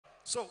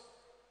So,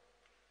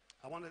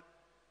 I want to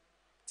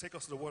take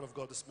us to the Word of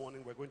God this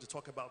morning. We're going to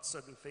talk about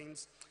certain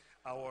things.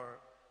 Our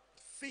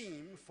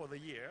theme for the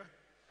year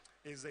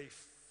is a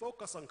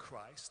focus on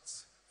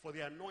Christ for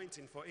the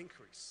anointing for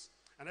increase.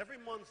 And every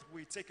month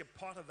we take a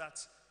part of that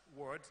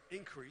word,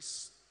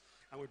 increase,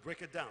 and we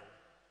break it down.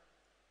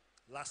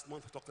 Last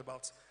month we talked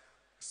about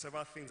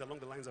several things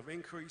along the lines of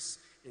increase.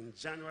 In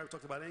January we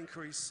talked about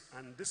increase,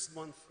 and this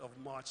month of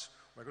March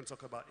we're going to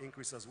talk about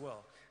increase as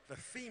well. The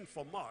theme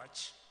for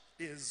March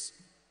is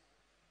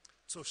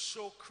to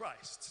show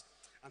Christ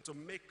and to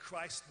make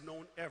Christ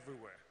known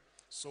everywhere.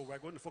 So we're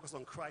going to focus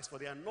on Christ for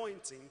the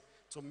anointing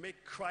to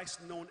make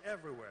Christ known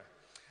everywhere.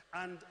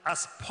 And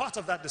as part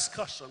of that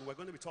discussion, we're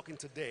going to be talking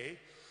today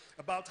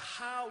about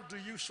how do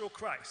you show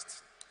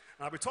Christ.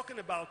 And I'll be talking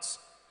about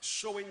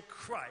showing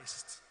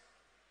Christ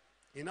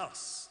in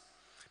us.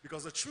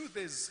 Because the truth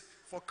is,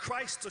 for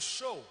Christ to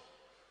show,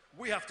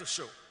 we have to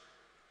show.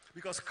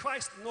 Because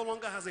Christ no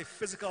longer has a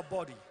physical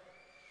body.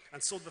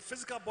 And so the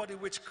physical body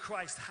which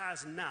Christ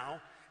has now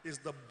is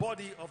the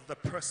body of the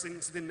person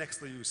sitting next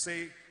to you.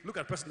 Say, look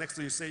at the person next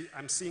to you, say,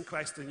 I'm seeing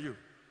Christ in you.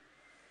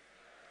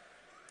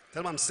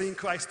 Tell them, I'm seeing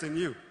Christ in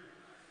you.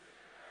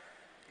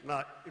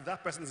 Now, if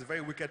that person is a very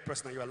wicked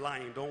person and you are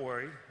lying, don't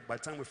worry. By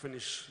the time we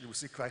finish, you will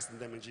see Christ in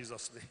them in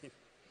Jesus' name.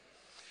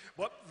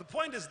 But the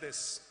point is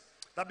this,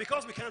 that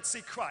because we can't see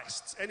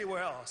Christ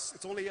anywhere else,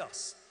 it's only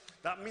us.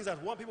 That means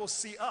that when people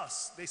see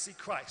us, they see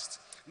Christ.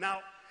 Now,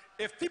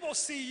 if people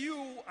see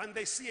you and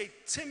they see a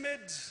timid,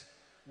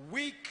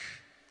 weak,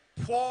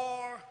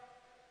 poor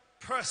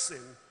person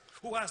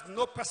who has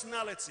no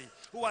personality,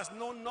 who has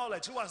no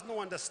knowledge, who has no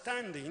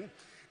understanding,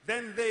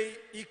 then they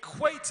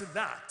equate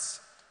that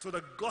to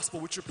the gospel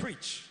which you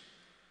preach.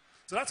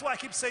 So that's why I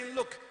keep saying,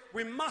 look,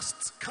 we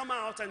must come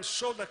out and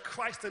show the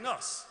Christ in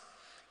us.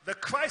 The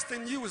Christ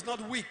in you is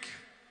not weak.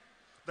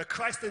 The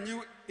Christ in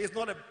you is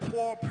not a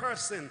poor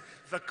person.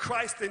 The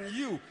Christ in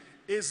you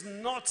is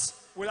not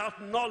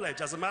without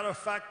knowledge. As a matter of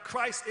fact,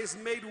 Christ is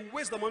made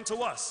wisdom unto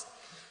us.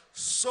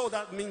 So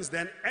that means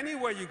then,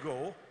 anywhere you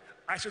go,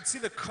 I should see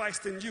the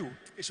Christ in you.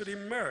 It should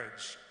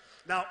emerge.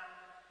 Now,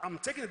 I'm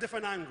taking a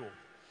different angle.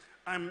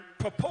 I'm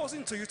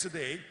proposing to you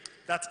today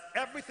that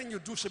everything you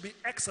do should be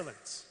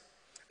excellent.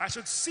 I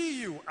should see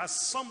you as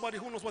somebody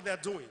who knows what they're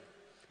doing.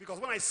 Because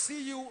when I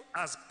see you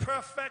as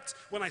perfect,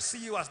 when I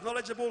see you as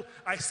knowledgeable,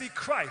 I see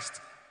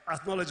Christ as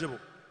knowledgeable.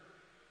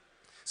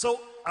 So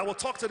I will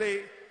talk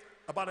today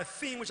about a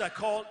theme which I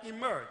call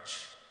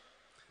emerge.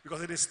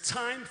 Because it is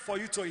time for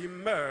you to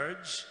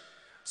emerge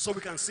so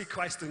we can see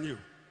Christ in you.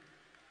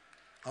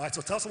 All right,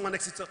 so tell someone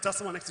next to you,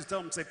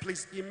 tell them, say,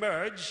 please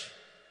emerge.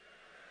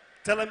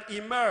 Tell them,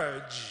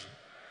 emerge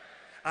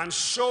and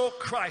show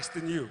Christ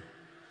in you.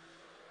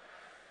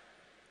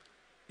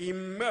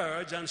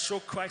 Emerge and show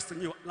Christ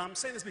in you. Now, I'm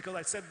saying this because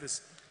I said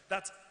this,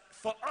 that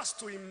for us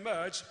to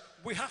emerge,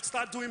 we have to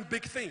start doing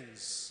big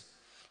things.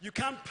 You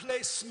can't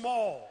play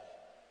small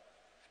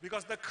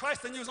because the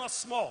Christ in you is not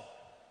small.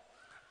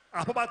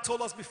 Our Papa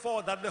told us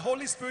before that the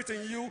Holy Spirit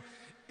in you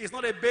is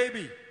not a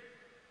baby.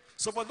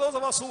 So for those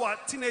of us who are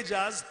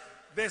teenagers,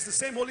 there's the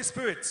same Holy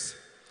Spirit.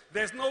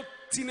 There's no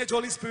teenage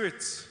Holy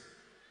Spirit.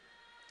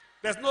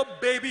 There's no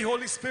baby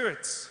Holy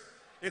Spirit.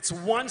 It's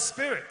one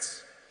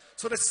Spirit.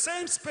 So the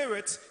same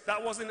Spirit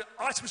that was in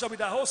Archbishop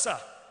Idahosa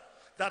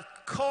that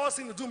caused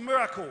him to do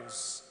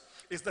miracles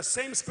is the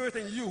same Spirit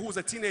in you who's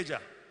a teenager.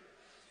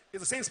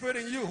 It's the same Spirit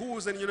in you who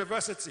is in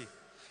university.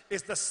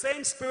 It's the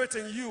same Spirit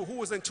in you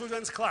who is in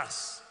children's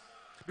class.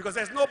 Because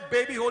there's no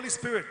baby Holy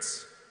Spirit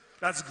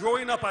that's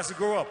growing up as you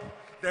grow up.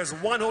 There's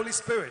one Holy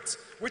Spirit.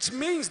 Which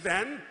means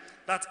then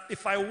that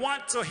if I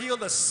want to heal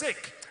the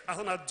sick, as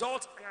an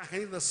adult, I can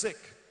heal the sick.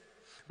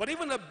 But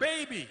even a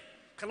baby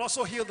can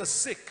also heal the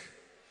sick.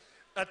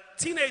 A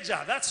teenager,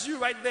 that's you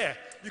right there.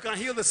 You can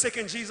heal the sick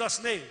in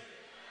Jesus' name.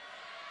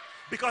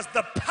 Because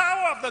the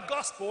power of the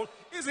gospel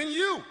is in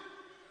you.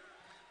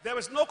 There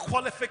is no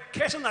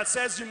qualification that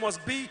says you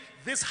must be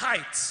this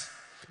height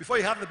before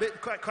you have the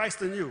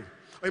Christ in you.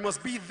 Or you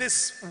must be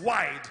this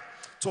wide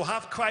to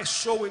have Christ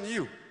show in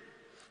you.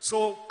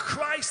 So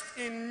Christ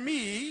in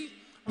me,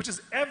 which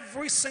is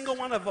every single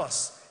one of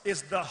us,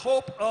 is the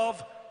hope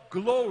of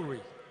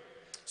glory.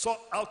 So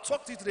I'll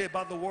talk to you today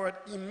about the word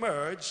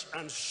emerge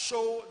and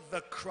show the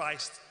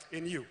Christ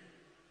in you.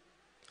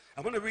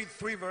 I'm going to read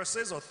 3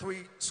 verses or 3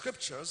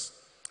 scriptures,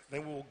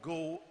 then we'll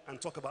go and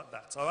talk about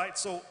that. All right,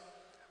 so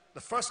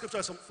the first scripture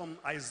is from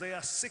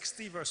Isaiah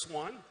 60 verse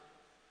 1.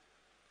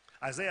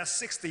 Isaiah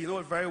 60, you know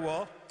it very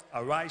well.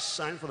 Arise,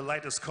 shine, for the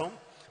light has come.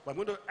 But I'm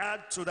going to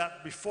add to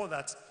that, before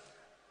that,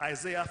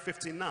 Isaiah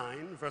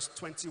 59 verse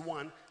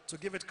 21 to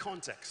give it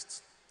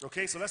context.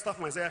 Okay, so let's start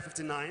from Isaiah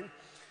 59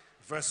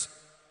 verse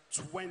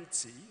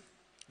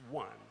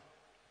 21.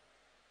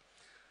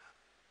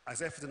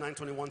 Isaiah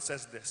 59:21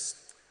 says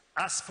this: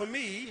 As for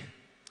me,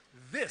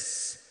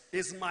 this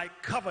is my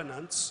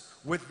covenant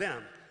with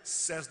them,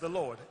 says the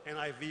Lord.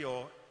 NIV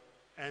or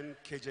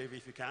NKJV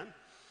if you can.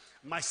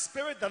 My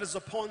spirit that is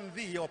upon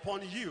thee, or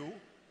upon you,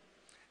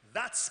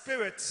 that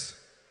spirit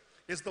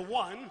is the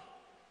one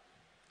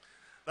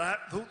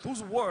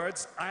whose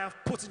words I have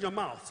put in your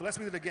mouth. So let's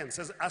read it again. It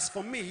says, as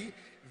for me,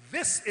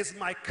 this is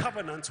my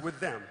covenant with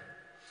them,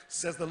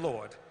 says the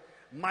Lord.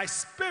 My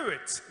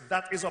spirit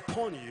that is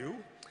upon you,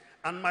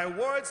 and my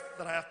words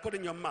that I have put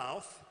in your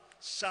mouth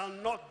shall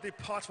not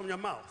depart from your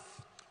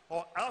mouth,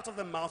 or out of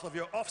the mouth of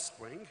your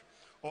offspring,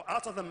 or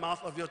out of the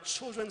mouth of your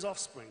children's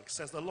offspring,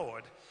 says the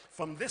Lord,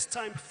 from this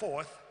time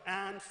forth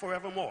and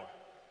forevermore.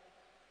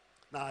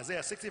 Now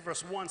Isaiah 60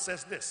 verse 1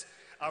 says this,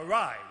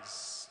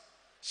 arise,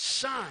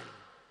 shine,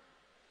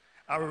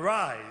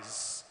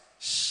 arise,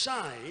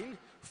 shine,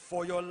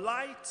 for your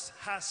light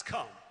has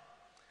come,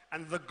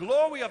 and the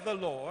glory of the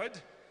Lord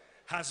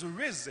has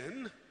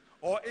risen,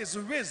 or is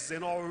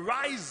risen, or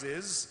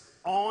rises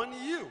on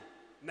you.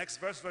 Next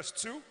verse, verse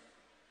 2.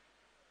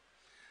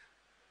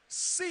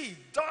 See,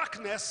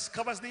 darkness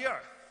covers the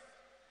earth,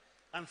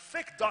 and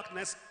thick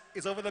darkness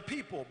is over the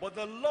people, but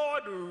the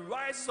Lord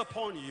rises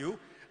upon you,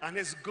 and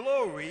his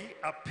glory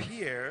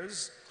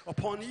appears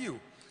upon you.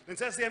 Then it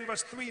says here in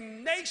verse 3,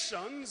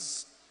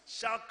 nations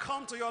shall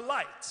come to your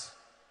light,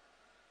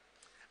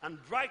 and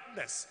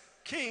brightness,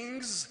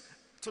 kings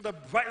to the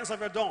brightness of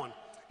your dawn.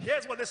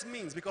 Here's what this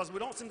means, because we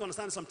don't seem to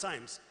understand it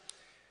sometimes.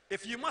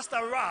 If you must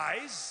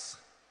arise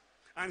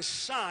and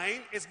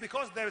shine, it's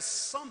because there's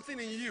something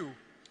in you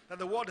that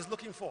the world is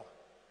looking for.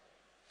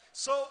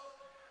 So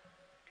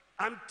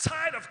I'm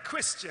tired of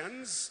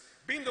Christians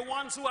being the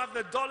ones who have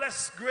the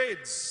dullest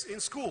grades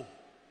in school,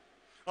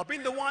 or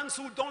being the ones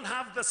who don't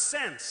have the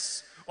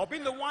sense, or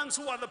being the ones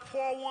who are the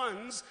poor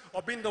ones,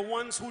 or being the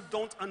ones who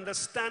don't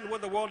understand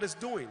what the world is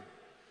doing.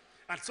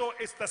 And so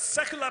it's the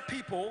secular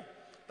people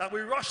that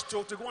we rush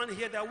to go and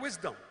hear their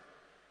wisdom.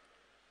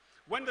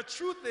 When the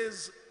truth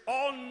is,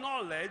 all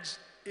knowledge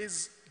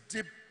is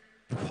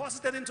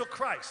deposited into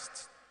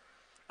Christ,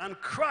 and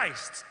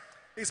Christ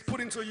is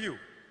put into you.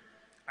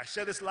 I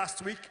shared this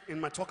last week in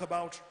my talk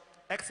about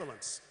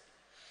excellence.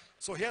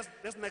 So here's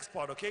the next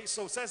part, okay?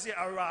 So it says here,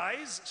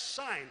 arise,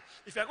 shine.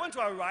 If you're going to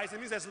arise, it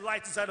means there's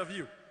light inside of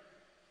you.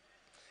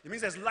 It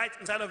means there's light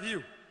inside of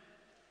you.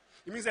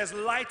 It means there's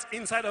light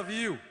inside of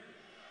you.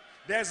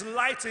 There's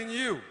light in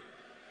you.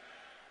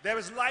 There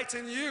is light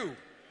in you.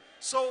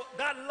 So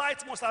that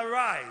light must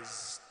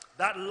arise.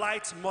 That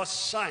light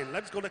must shine.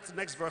 Let's go to the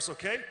next verse,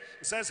 okay?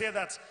 It says here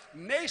that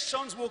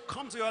nations will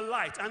come to your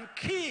light, and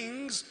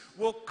kings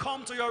will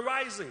come to your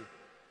rising.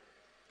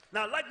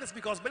 Now, I like this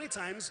because many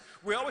times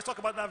we always talk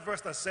about that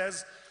verse that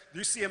says, do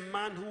you see a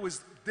man who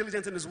is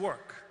diligent in his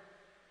work?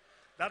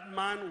 That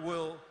man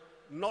will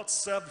not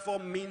serve before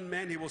mean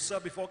men, he will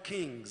serve before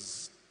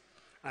kings.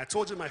 And I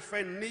told you, my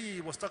friend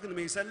Nee was talking to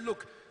me, he said,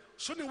 look,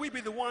 shouldn't we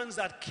be the ones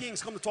that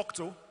kings come to talk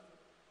to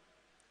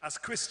as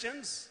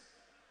Christians?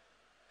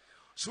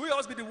 Should we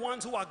always be the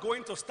ones who are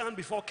going to stand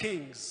before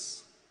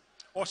kings?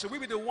 Or should we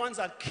be the ones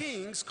that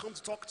kings come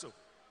to talk to?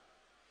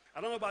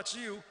 I don't know about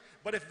you,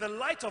 but if the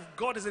light of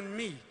God is in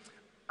me,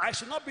 I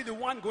should not be the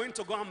one going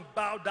to go and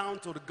bow down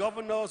to the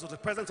governors or the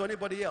president or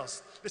anybody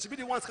else. They should be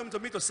the ones coming to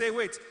me to say,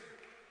 wait,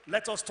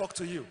 let us talk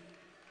to you.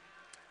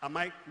 Am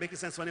I making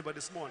sense to anybody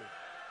this morning?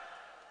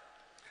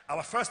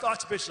 Our first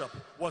archbishop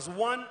was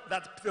one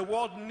that the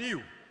world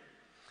knew.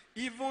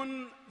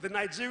 Even the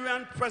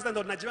Nigerian president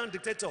or Nigerian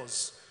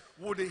dictators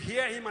would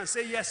hear him and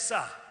say, yes,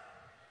 sir.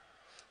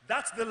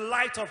 That's the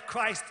light of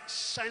Christ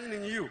shining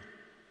in you.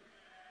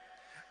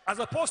 As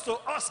opposed to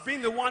us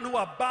being the one who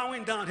are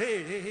bowing down,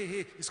 hey, hey, hey,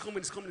 hey, it's coming,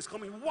 it's coming, it's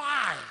coming.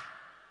 Why?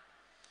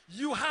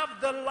 You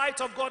have the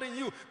light of God in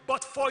you.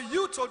 But for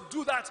you to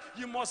do that,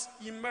 you must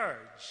emerge.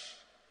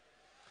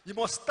 You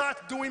must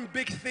start doing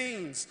big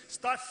things.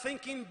 Start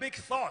thinking big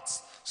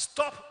thoughts.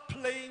 Stop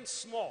playing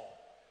small.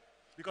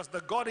 Because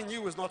the God in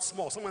you is not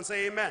small. Someone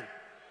say amen.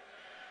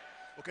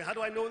 Okay, how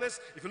do I know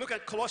this? If you look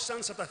at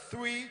Colossians chapter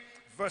 3,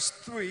 verse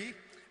 3,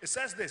 it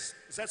says this.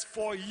 It says,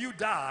 for you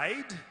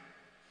died,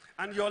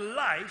 and your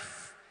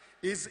life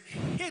is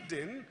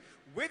hidden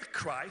with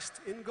Christ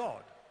in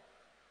God.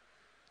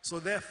 So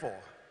therefore,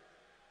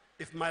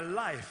 if my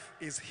life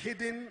is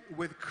hidden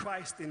with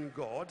Christ in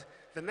God,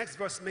 the next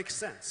verse makes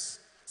sense.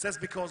 It says,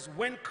 because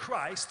when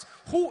Christ,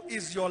 who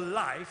is your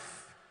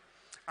life,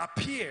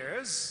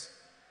 appears,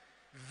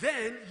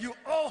 then you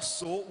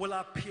also will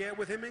appear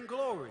with him in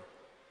glory.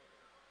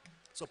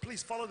 So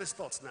please follow these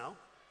thoughts now.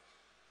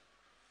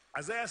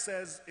 Isaiah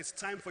says, it's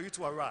time for you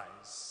to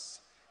arise.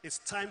 It's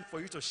time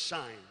for you to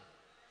shine.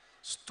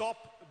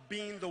 Stop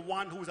being the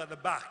one who's at the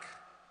back.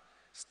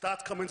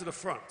 Start coming to the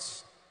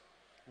front.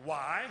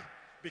 Why?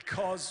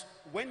 Because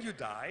when you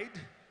died,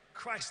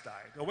 Christ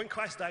died. Or when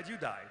Christ died, you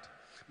died.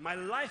 My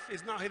life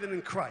is now hidden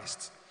in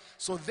Christ.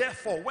 So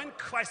therefore, when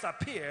Christ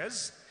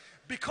appears,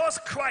 because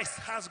Christ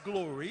has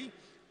glory,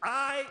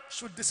 I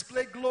should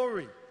display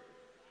glory.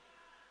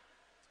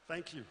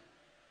 Thank you.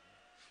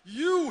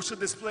 You should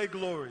display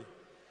glory.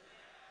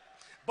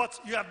 But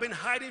you have been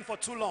hiding for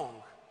too long.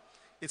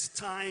 It's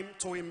time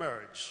to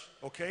emerge.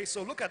 Okay,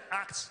 so look at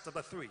Acts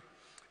chapter 3.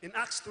 In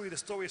Acts 3, the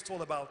story is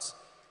told about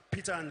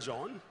Peter and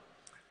John,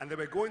 and they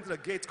were going to the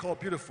gate called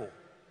Beautiful.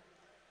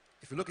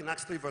 If you look in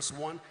Acts 3 verse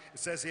 1, it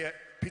says here,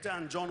 Peter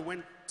and John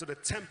went to the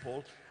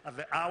temple at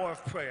the hour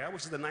of prayer,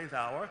 which is the 9th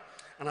hour.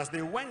 And as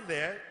they went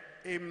there,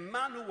 a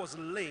man who was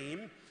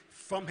lame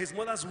from his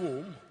mother's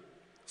womb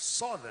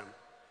saw them.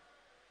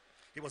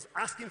 He was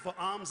asking for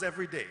alms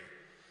every day.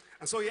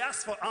 And so he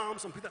asked for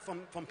alms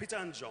from Peter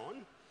and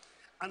John.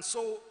 And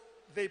so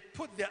they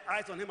put their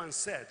eyes on him and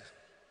said,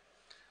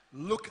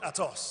 "Look at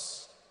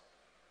us."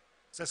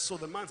 So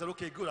the man said,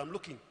 "Okay, good, I'm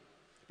looking."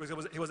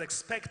 Because he was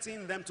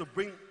expecting them to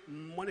bring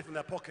money from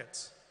their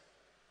pockets.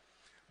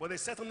 But they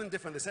said something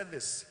different. They said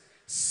this: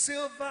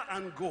 "Silver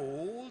and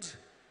gold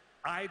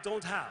I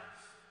don't have.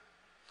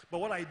 But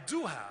what I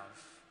do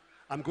have,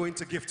 I'm going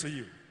to give to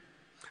you."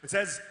 It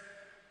says,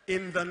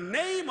 "In the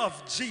name of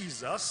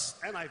Jesus,"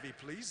 NIV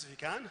please, if you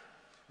can,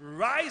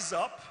 "rise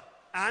up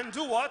and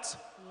do what?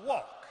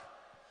 Walk."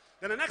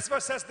 Then the next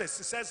verse says this.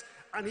 It says,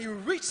 "And he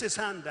reached his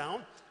hand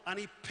down and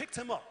he picked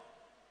him up."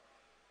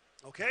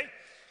 Okay?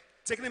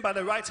 Taking him by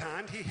the right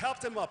hand, he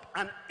helped him up.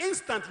 And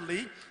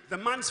instantly, the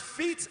man's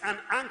feet and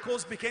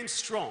ankles became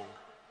strong.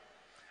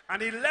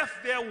 And he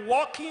left there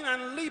walking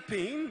and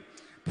leaping,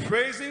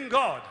 praising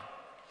God.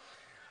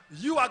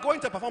 You are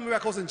going to perform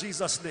miracles in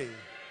Jesus' name.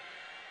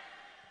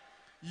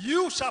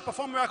 You shall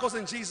perform miracles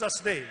in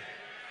Jesus' name.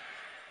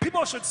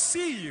 People should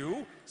see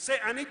you, say,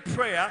 "I need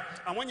prayer,"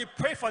 and when you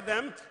pray for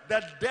them,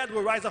 the dead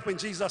will rise up in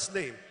Jesus'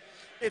 name.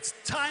 It's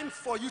time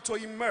for you to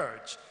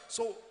emerge.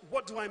 So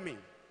what do I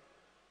mean?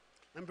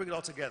 Let me bring it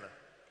all together,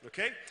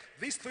 okay?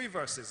 These 3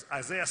 verses,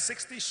 Isaiah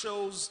 60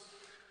 shows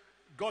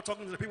God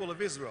talking to the people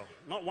of Israel,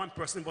 not one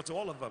person, but to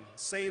all of them,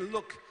 saying,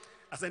 "Look,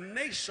 as a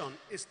nation,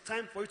 it's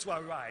time for you to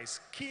arise.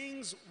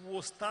 Kings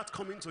will start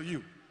coming to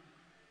you."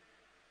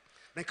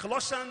 Then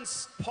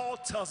Colossians, Paul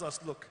tells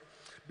us, look,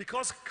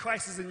 because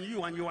Christ is in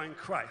you and you are in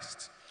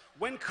Christ,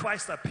 when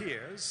Christ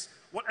appears,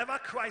 whatever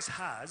Christ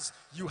has,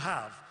 you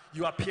have.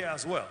 You appear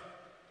as well,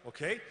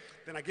 okay?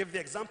 Then I give the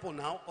example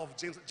now of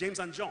James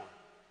and John.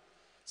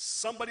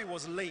 Somebody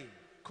was lame,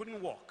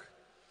 couldn't walk,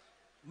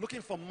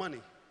 looking for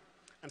money,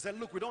 and said,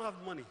 "Look, we don't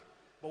have money,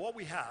 but what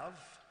we have,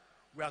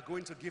 we are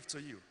going to give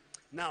to you."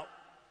 Now,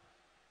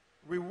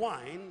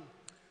 rewind.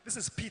 This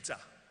is Peter.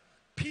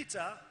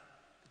 Peter,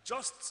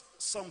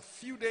 just some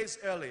few days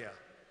earlier,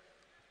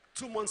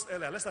 2 months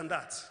earlier, less than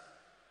that,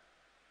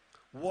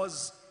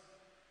 was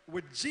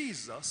with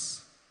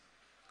Jesus,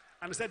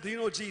 and he said, "Do you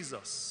know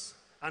Jesus?"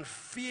 And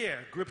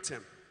fear gripped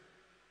him.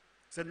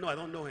 He said, "No, I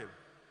don't know him."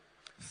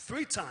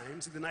 3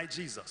 times he denied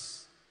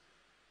Jesus.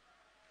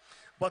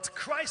 But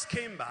Christ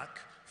came back,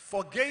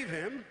 forgave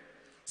him,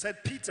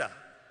 said, "Peter,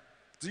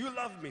 do you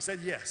love me?" He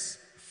said, "Yes."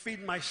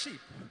 "Feed my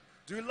sheep."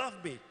 "Do you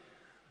love me?"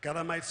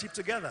 "Gather my sheep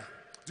together."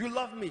 "Do you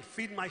love me?"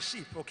 "Feed my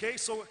sheep." Okay,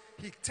 so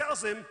he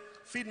tells him,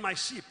 "Feed my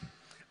sheep."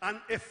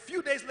 And a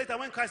few days later,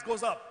 when Christ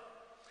goes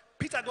up,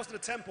 Peter goes to the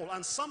temple,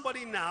 and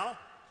somebody now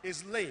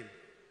is lame.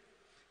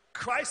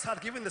 Christ had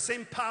given the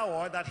same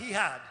power that he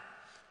had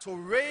to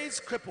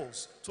raise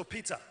cripples to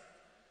Peter.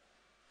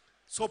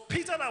 So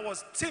Peter, that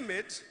was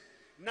timid,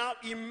 now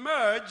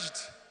emerged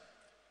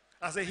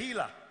as a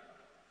healer.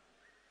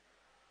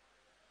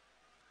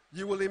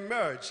 You will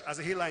emerge as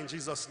a healer in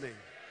Jesus' name.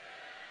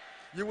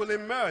 You will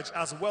emerge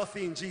as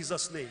wealthy in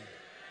Jesus' name.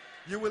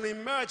 You will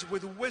emerge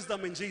with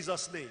wisdom in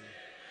Jesus' name.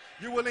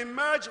 You will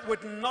emerge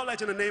with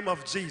knowledge in the name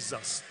of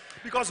Jesus.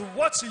 Because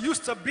what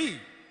used to be,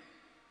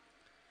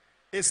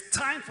 it's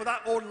time for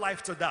that old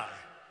life to die.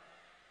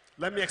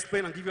 Let me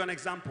explain and give you an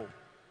example.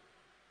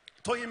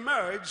 To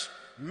emerge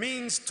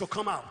means to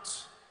come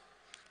out.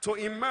 To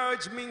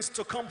emerge means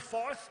to come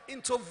forth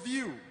into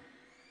view.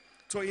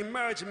 To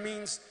emerge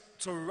means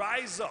to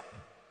rise up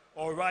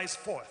or rise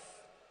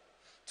forth.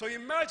 To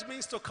emerge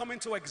means to come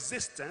into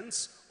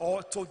existence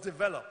or to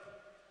develop.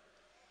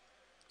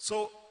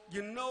 So,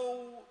 you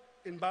know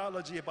in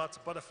biology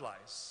about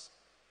butterflies.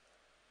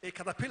 A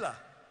caterpillar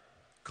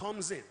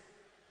comes in.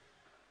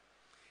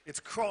 It's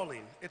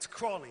crawling.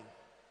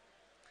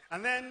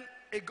 And then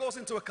it goes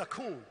into a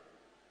cocoon.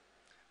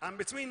 And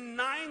between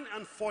 9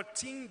 and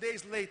 14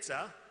 days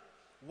later,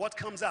 what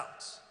comes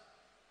out?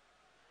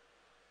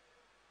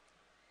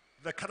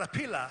 The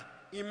caterpillar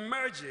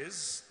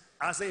emerges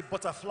as a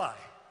butterfly.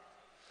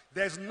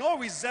 There's no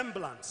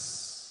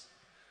resemblance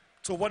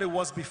to what it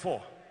was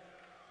before.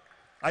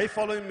 Are you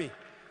following me?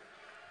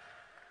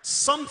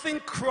 Something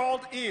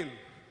crawled in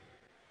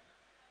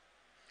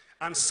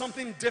and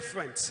something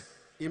different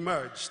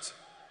emerged.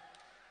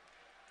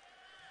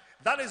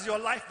 That is your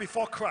life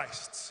before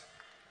Christ.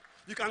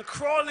 You can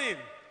crawl in,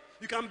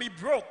 you can be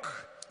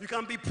broke, you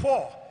can be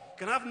poor, you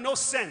can have no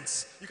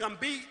sense, you can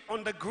be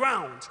on the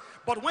ground.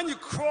 But when you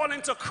crawl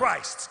into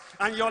Christ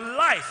and your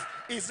life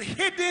is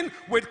hidden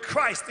with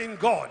Christ in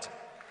God,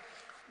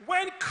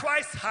 when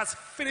Christ has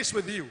finished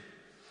with you,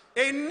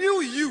 a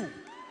new you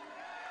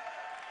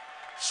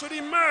should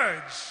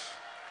emerge.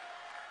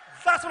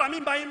 That's what I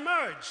mean by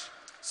emerge.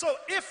 So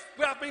if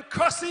we have been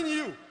cursing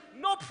you,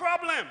 no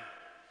problem.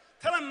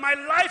 Tell them my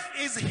life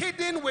is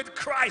hidden with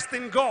Christ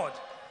in God.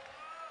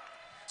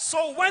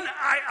 So when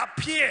I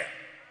appear,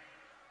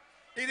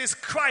 it is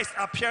Christ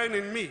appearing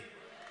in me.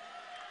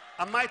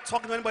 Am I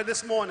talking to anybody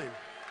this morning?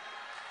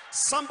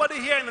 Somebody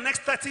here in the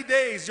next 30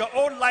 days, your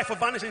old life will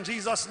vanish in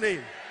Jesus'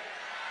 name.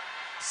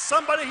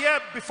 Somebody here,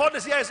 before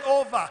this year is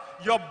over,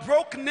 your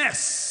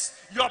brokenness,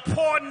 your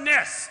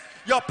poorness,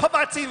 your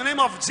poverty in the name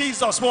of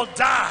Jesus will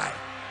die.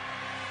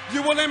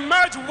 You will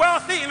emerge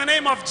wealthy in the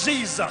name of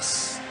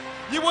Jesus.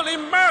 You will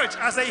emerge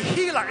as a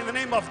healer in the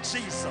name of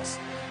Jesus.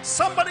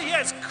 Somebody here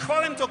is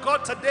calling to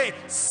God today,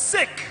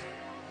 sick.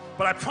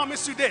 But I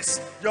promise you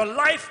this, your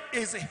life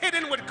is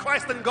hidden with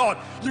Christ and God.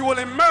 You will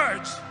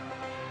emerge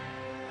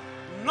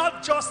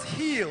not just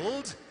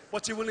healed,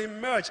 but you will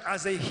emerge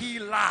as a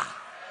healer.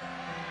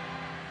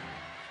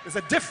 There's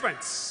a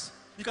difference.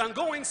 You can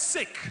go in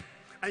sick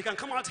and you can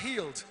come out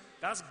healed.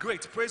 That's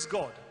great, praise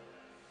God.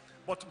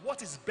 But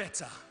what is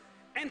better?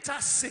 Enter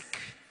sick,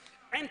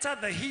 enter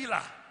the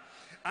healer,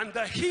 and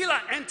the healer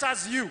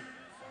enters you.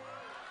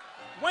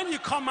 When you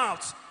come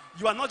out,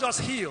 you are not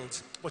just healed,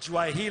 but you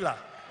are a healer.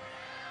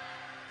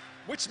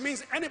 Which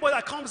means anybody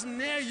that comes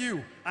near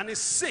you and is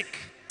sick,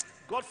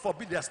 God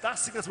forbid that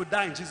sickness will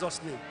die in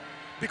Jesus' name.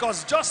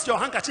 Because just your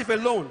handkerchief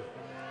alone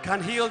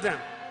can heal them.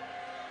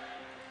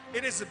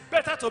 It is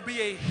better to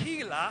be a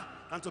healer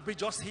than to be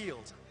just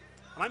healed.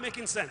 Am I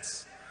making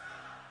sense?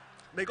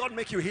 May God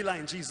make you a healer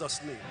in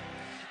Jesus' name.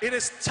 It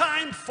is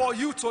time for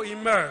you to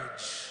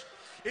emerge.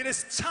 It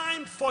is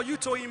time for you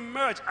to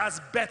emerge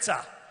as better.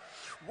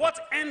 What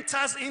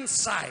enters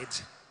inside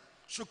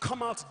should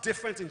come out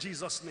different in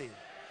Jesus' name.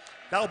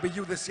 That will be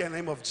you this year in the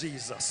name of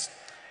Jesus.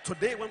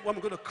 Today, when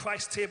we go to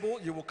Christ's table,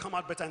 you will come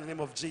out better in the name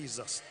of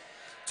Jesus.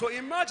 To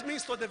emerge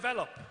means to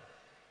develop.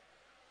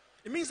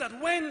 It means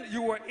that when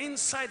you were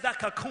inside that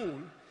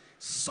cocoon,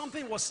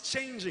 something was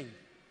changing.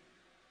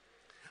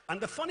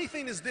 And the funny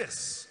thing is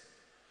this.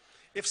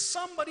 If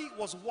somebody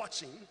was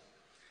watching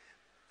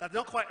that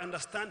don't quite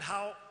understand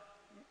how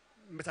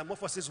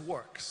metamorphosis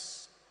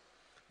works,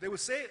 they would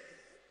say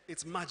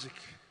it's magic.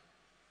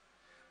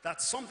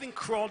 That something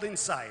crawled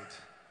inside,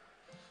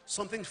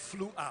 something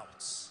flew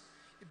out.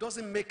 It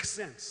doesn't make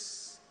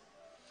sense.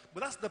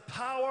 But that's the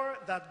power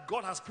that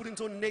God has put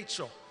into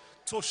nature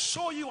to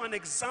show you an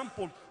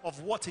example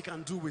of what he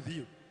can do with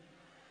you.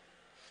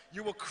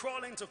 You will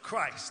crawl into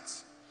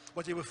Christ,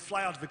 but you will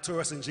fly out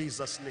victorious in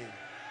Jesus' name.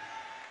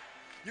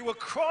 You will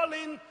crawl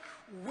in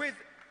with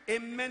a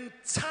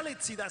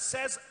mentality that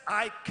says,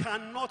 I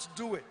cannot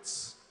do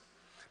it.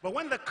 But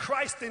when the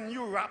Christ in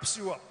you wraps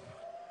you up,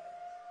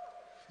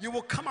 you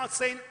will come out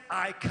saying,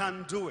 I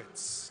can do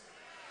it.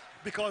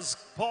 Because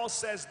Paul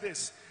says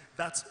this,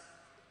 that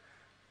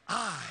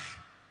I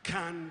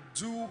can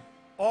do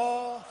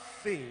all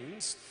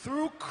things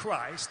through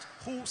Christ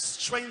who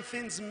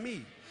strengthens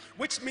me.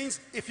 Which means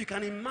if you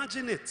can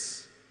imagine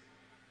it,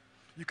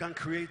 you can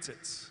create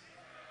it.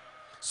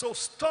 So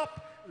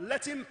stop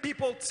letting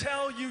people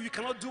tell you you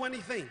cannot do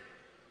anything.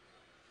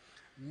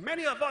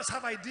 Many of us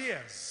have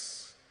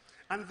ideas,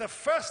 and the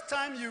first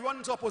time you run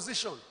into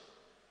opposition,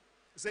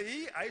 you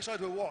say, are you sure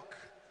it will work?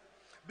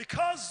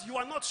 Because you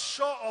are not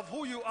sure of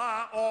who you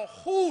are or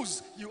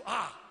whose you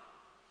are,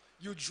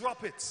 you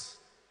drop it.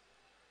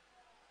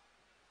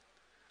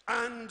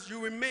 And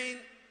you remain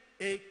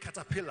a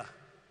caterpillar.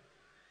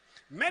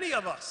 Many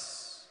of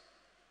us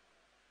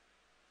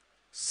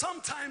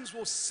sometimes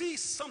will see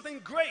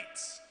something great,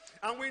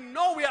 and we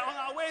know we are on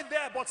our way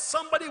there, but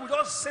somebody will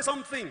just say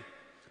something,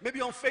 maybe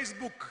on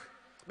Facebook,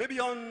 maybe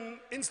on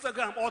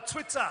Instagram or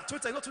Twitter.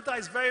 You know, Twitter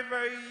is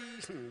very,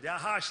 they are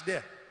harsh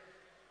there.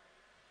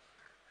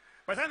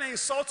 By the time they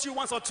insult you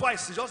once or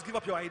twice, you just give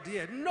up your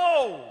idea.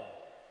 No!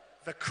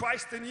 The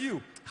Christ in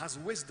you has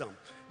wisdom.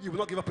 You will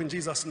not give up in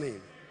Jesus'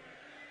 name.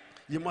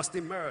 You must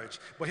emerge.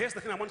 But here's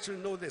the thing, I want you to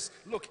know this.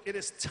 Look, it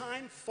is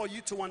time for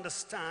you to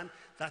understand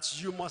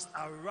that you must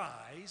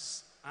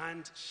arise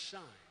and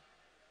shine.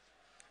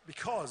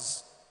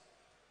 Because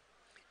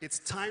it's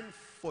time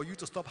for you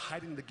to stop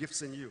hiding the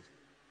gifts in you.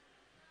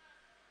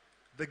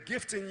 The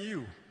gift in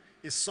you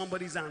is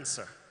somebody's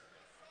answer.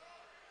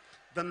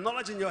 The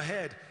knowledge in your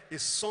head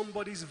is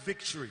somebody's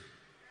victory.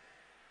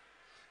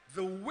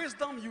 The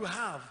wisdom you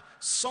have,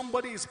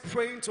 somebody is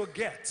praying to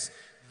get.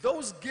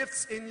 Those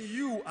gifts in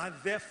you are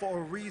there for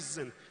a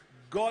reason.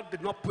 God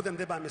did not put them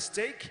there by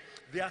mistake.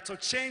 They are to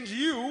change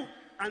you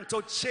and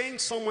to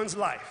change someone's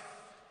life.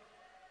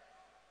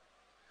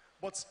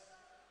 But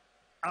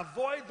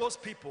avoid those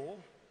people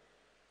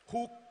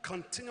who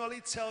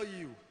continually tell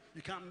you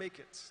you can't make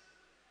it.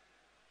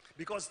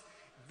 Because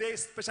they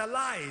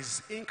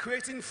specialize in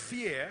creating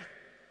fear,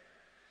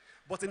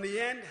 but in the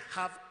end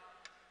have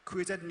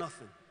created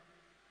nothing.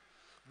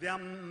 They are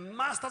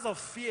masters of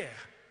fear,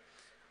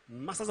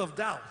 masters of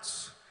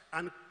doubt,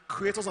 and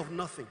creators of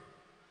nothing.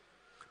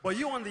 But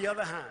you, on the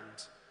other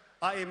hand,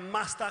 are a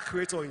master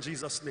creator in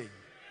Jesus' name.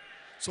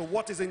 So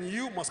what is in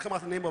you must come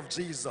out in the name of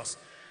Jesus.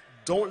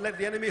 Don't let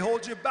the enemy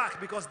hold you back,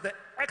 because the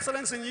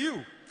excellence in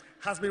you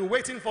has been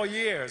waiting for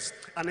years.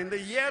 And in the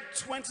year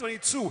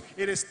 2022,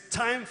 it is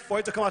time for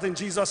it to come out in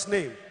Jesus'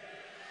 name.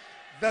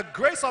 The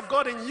grace of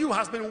God in you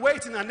has been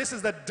waiting, and this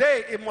is the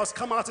day it must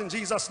come out in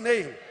Jesus'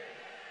 name.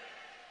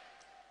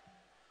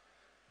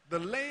 The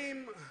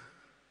lame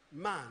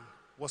man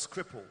was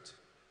crippled,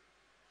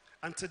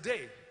 And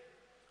today,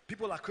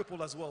 people are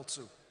crippled as well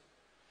too.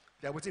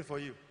 They are waiting for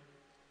you.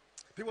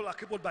 People are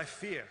crippled by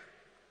fear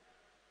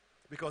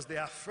because they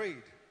are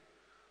afraid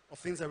of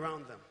things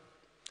around them.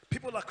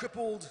 People are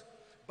crippled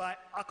by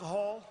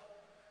alcohol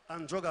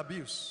and drug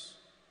abuse.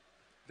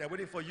 They're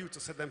waiting for you to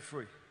set them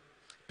free.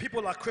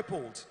 People are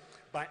crippled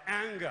by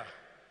anger,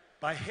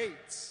 by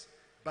hate,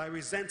 by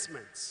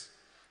resentment,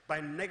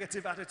 by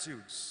negative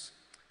attitudes.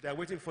 They're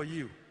waiting for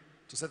you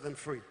to set them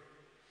free.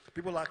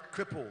 People are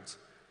crippled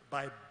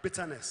by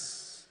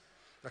bitterness.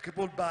 They're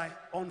crippled by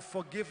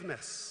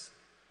unforgiveness.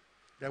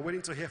 They're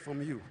waiting to hear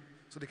from you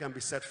so they can be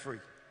set free.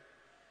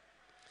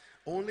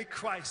 Only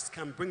Christ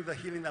can bring the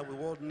healing that the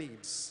world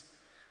needs.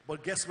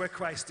 But guess where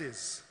Christ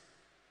is?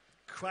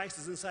 Christ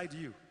is inside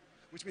you,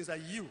 which means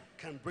that you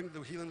can bring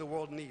the healing the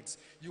world needs.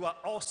 You are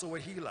also a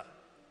healer.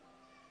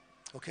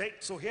 Okay?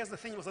 So here's the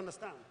thing you must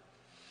understand.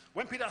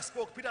 When Peter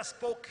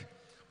spoke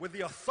with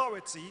the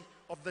authority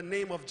of the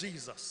name of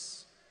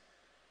Jesus.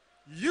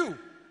 You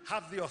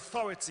have the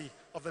authority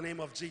of the name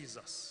of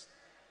Jesus.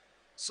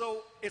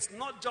 So it's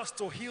not just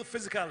to heal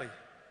physically.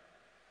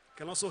 You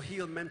can also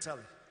heal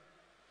mentally.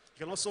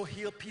 You can also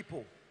heal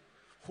people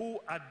who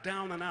are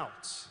down and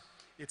out.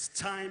 It's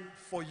time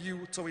for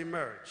you to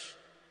emerge.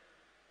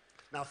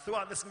 Now,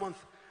 throughout this month,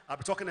 I'll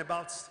be talking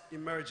about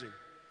emerging.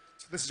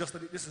 So this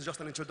is just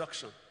an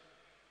introduction.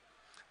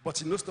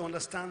 But you need to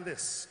understand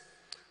this,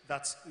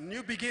 that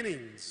new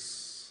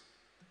beginnings,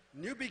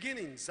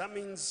 that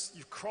means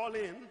you crawl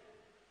in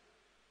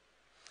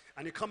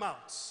and you come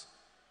out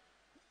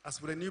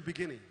as with a new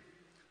beginning.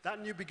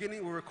 That new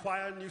beginning will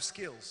require new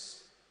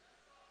skills,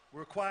 will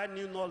require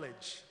new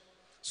knowledge.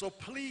 So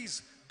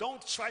please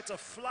don't try to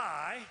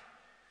fly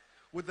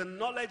with the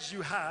knowledge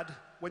you had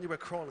when you were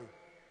crawling.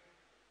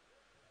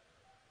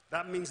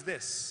 That means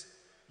this: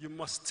 you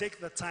must take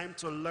the time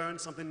to learn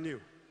something new.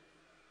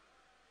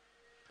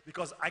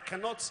 Because I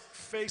cannot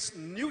face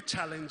new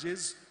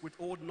challenges with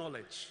old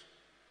knowledge.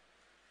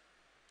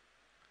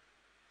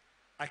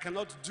 I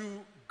cannot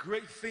do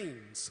great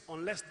things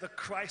unless the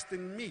Christ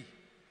in me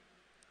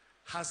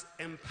has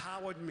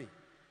empowered me.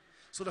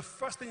 So the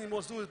first thing you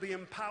must do is be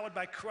empowered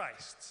by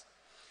Christ.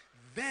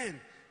 Then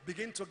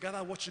begin to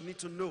gather what you need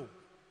to know.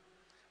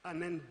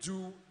 And then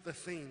do the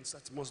things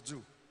that you must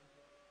do.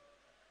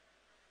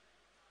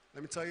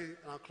 Let me tell you,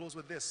 and I'll close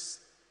with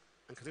this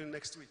and continue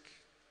next week.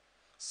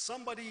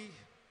 Somebody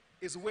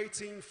is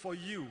waiting for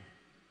you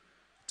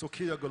to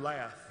kill your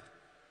Goliath.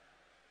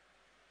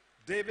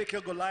 David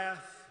killed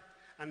Goliath,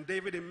 and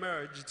David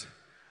emerged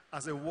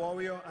as a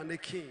warrior and a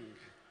king.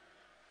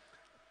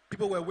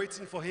 People were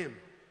waiting for him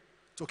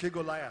to kill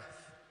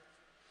Goliath.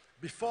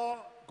 Before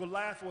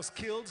Goliath was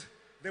killed,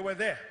 they were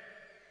there,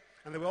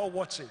 and they were all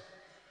watching.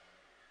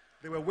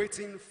 They were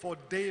waiting for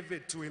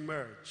David to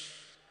emerge.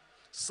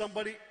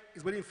 Somebody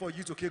is waiting for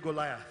you to kill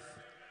Goliath,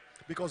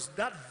 because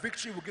that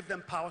victory will give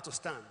them power to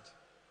stand.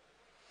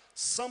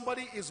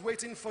 Somebody is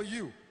waiting for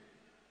you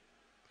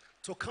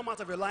to come out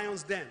of a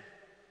lion's den.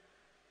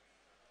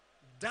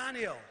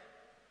 Daniel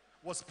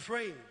was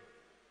praying,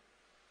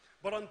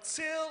 but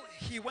until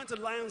he went to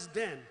the lion's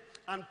den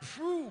and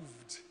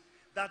proved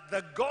that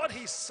the God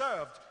he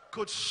served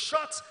could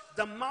shut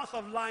the mouth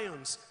of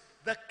lions,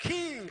 the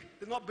king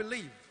did not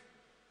believe.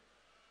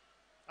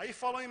 Are you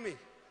following me?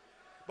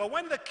 But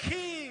when the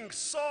king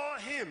saw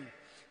him,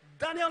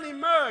 Daniel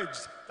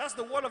emerged. That's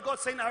the word of God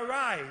saying,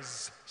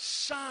 arise,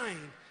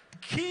 shine.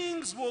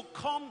 Kings will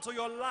come to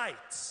your light.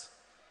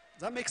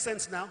 Does that make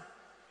sense now?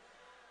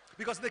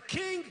 Because the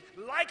king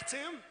liked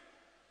him,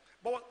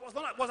 but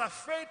was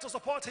afraid to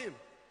support him.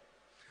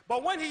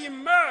 But when he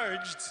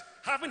emerged,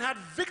 having had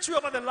victory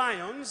over the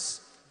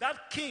lions,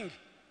 that king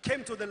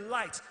came to the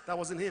light that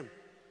was in him.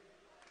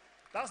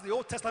 That's the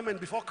Old Testament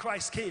before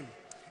Christ came.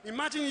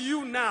 Imagine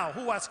you now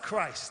who has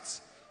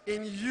Christ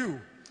in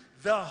you,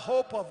 the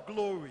hope of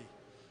glory.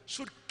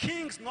 Should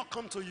kings not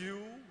come to you?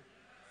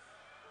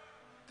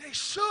 They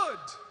should.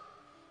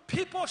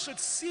 People should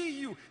see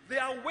you. They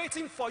are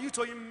waiting for you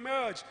to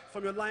emerge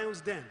from your lion's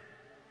den.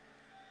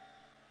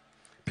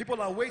 People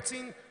are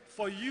waiting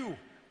for you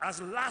as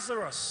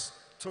Lazarus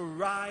to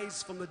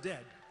rise from the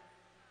dead.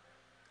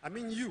 I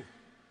mean you.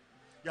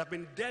 You have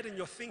been dead in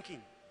your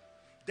thinking,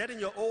 dead in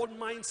your old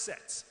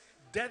mindset,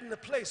 dead in the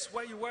place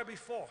where you were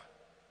before.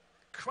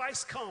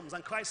 Christ comes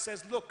and Christ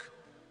says, look,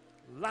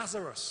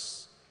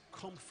 Lazarus,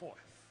 come forth.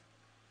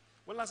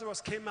 When Lazarus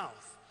came out,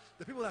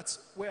 the people that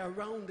were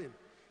around him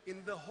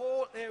in the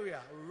whole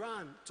area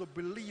ran to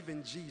believe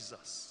in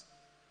Jesus.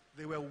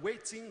 They were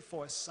waiting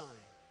for a sign.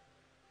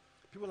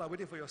 People are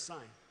waiting for your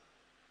sign.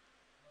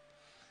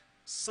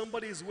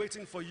 Somebody is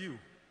waiting for you,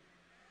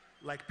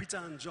 like Peter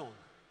and John,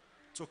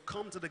 to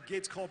come to the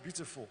gate called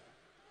Beautiful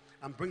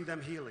and bring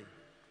them healing.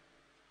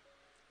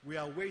 We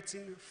are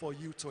waiting for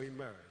you to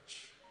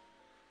emerge.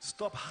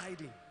 Stop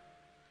hiding.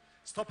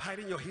 Stop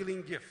hiding your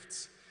healing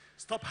gifts.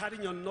 Stop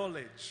hiding your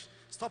knowledge.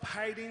 Stop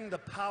hiding the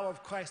power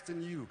of Christ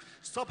in you.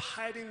 Stop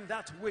hiding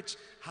that which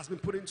has been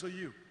put into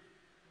you.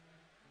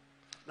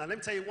 Now let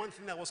me tell you one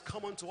thing that was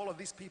common to all of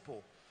these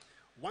people.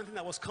 One thing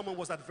that was common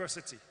was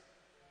adversity.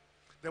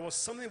 there was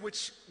something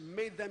which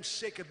made them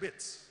shake a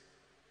bit.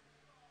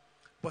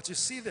 But you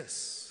see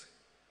this,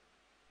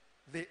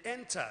 they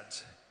entered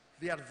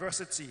the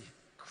adversity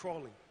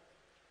crawling.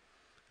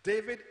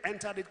 David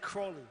entered it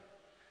crawling.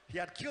 He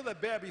had killed a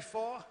bear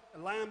before, a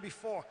lion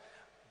before,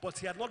 but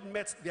he had not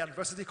met the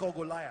adversity called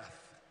Goliath.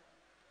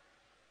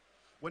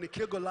 When he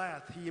killed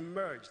Goliath, he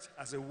emerged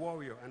as a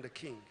warrior and a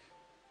king.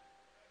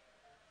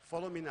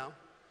 Follow me now.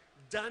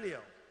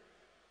 Daniel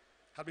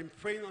had been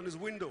praying on his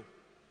window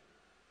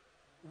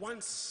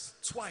once,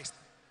 twice,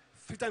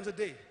 3 times a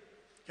day.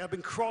 He had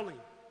been crawling.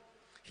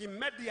 He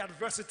met the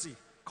adversity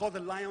called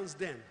the lion's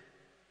den.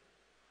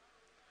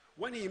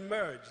 When he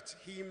emerged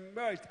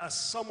as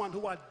someone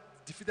who had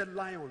defeated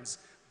lions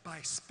by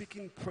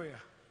speaking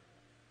prayer.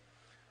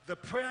 The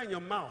prayer in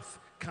your mouth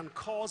can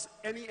cause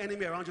any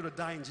enemy around you to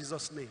die in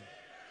Jesus' name.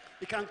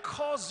 It can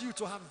cause you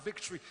to have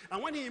victory.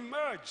 And when he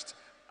emerged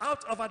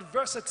out of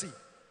adversity,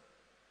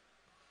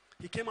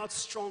 he came out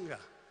stronger.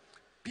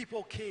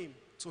 People came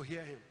to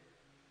hear him.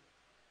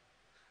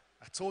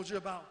 I told you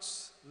about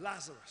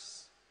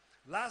Lazarus.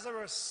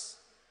 Lazarus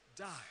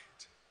died.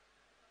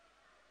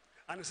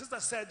 And the sister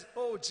said,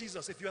 "Oh,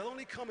 Jesus, if you had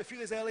only come a few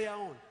days earlier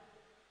on."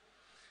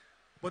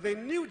 But they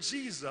knew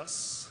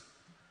Jesus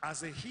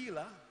as a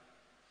healer.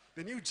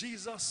 They knew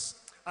Jesus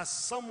as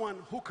someone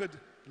who could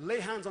lay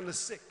hands on the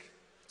sick.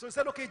 So they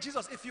said, "Okay,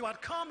 Jesus, if you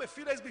had come a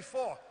few days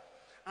before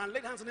and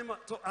laid hands on him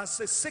as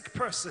a sick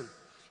person,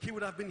 he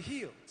would have been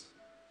healed."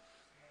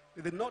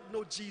 They did not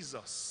know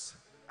Jesus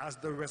as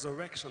the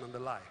resurrection and the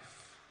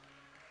life.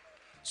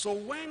 So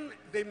when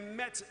they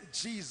met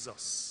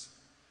Jesus,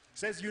 it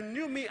says, "You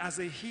knew me as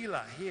a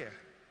healer here,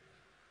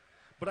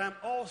 but I'm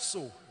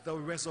also the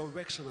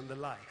resurrection and the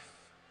life."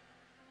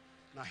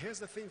 Now here's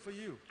the thing for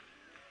you.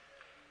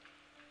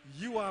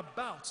 You are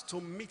about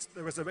to meet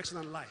the resurrection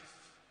and life.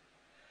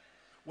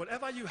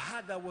 Whatever you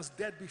had that was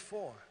dead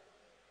before,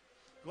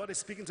 God is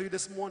speaking to you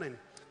this morning.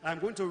 I'm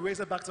going to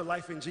raise it back to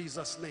life in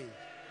Jesus' name.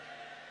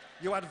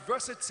 Your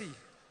adversity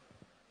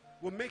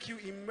will make you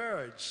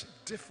emerge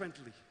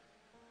differently.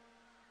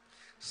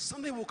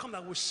 Something will come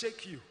that will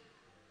shake you,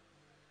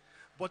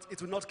 but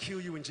it will not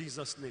kill you in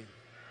Jesus' name.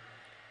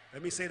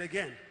 Let me say it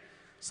again.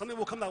 Something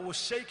will come that will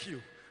shake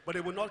you, but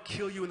it will not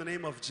kill you in the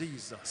name of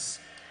Jesus.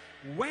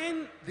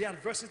 When the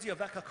adversity of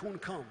that cocoon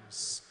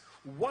comes,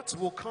 what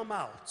will come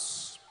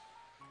out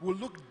will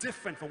look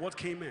different from what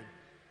came in.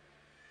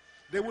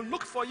 They will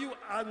look for you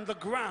on the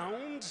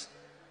ground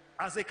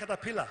as a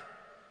caterpillar.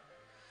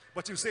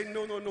 But you say,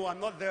 "No, no, no, I'm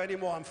not there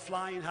anymore. I'm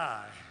flying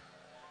high.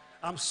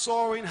 I'm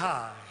soaring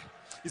high."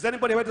 Is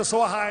anybody ready to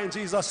soar high in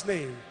Jesus'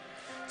 name?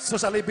 So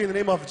shall it be in the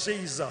name of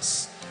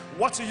Jesus.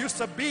 What you used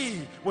to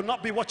be will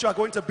not be what you are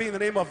going to be in the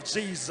name of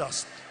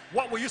Jesus.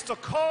 What we used to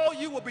call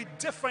you will be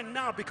different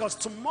now, because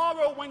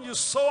tomorrow when you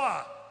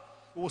soar,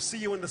 we will see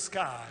you in the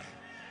sky.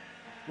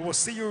 We will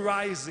see you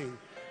rising,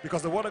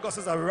 because the word of God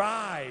says,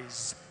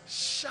 "Arise,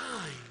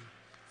 shine,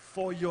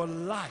 for your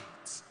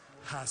light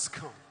has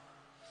come,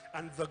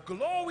 and the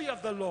glory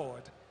of the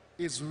Lord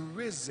is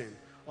risen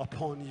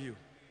upon you."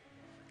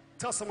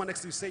 Tell someone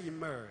next to you, say,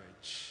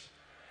 "Emerge."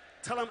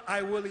 Tell them,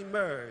 "I will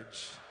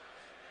emerge.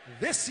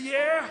 This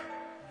year,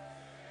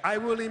 I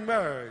will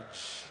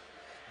emerge.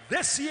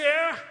 This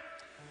year,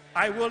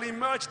 I will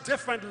emerge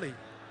differently.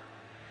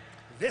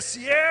 This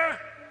year,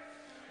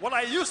 what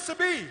I used to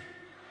be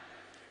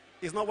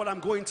is not what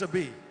I'm going to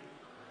be."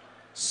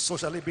 So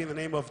shall it be in the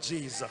name of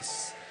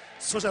Jesus.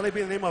 So shall it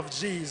be in the name of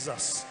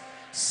Jesus.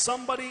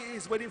 Somebody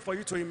is waiting for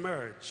you to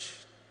emerge,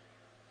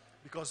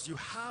 because you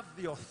have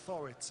the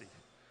authority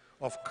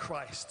of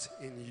Christ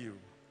in you.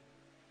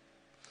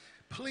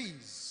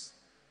 Please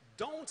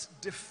don't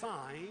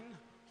define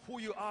who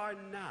you are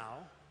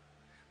now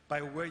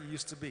by where you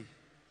used to be.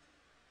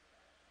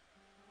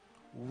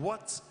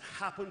 What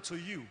happened to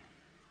you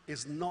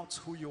is not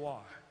who you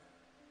are.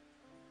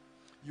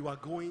 You are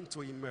going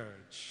to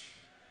emerge.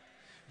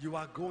 You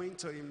are going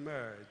to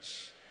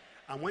emerge.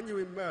 And when you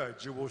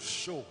emerge, you will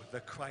show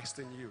the Christ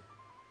in you.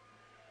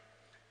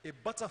 A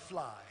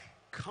butterfly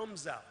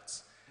comes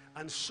out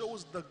and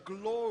shows the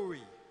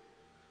glory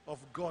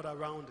of God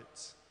around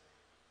it.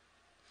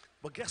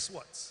 But guess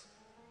what?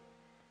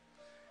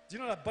 Do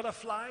you know that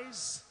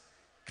butterflies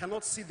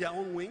cannot see their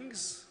own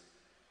wings?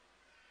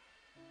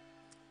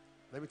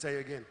 Let me tell you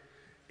again.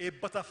 A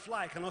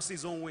butterfly cannot see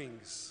its own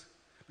wings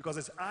because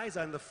its eyes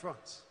are in the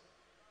front.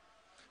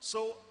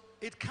 So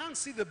it can't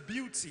see the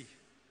beauty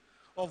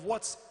of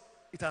what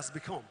it has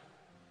become.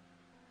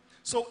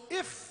 So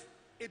if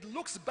it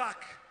looks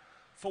back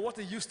for what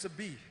it used to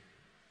be,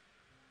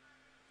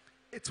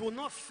 it will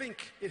not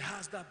think it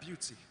has that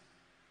beauty.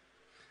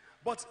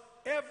 But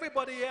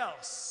everybody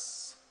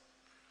else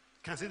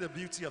can see the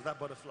beauty of that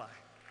butterfly.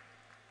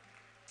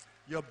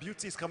 Your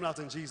beauty is coming out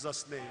in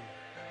Jesus' name.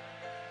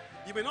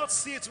 You may not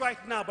see it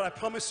right now, but I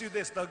promise you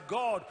this: the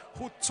God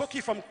who took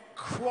you from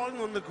crawling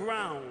on the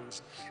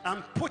ground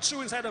and put you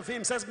inside of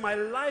him says, "My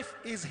life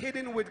is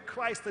hidden with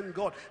Christ in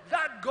God."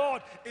 That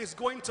God is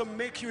going to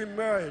make you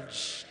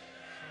emerge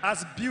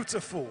as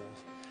beautiful,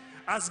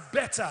 as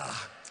better,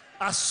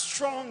 as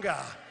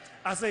stronger,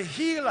 as a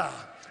healer,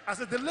 as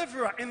a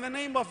deliverer in the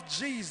name of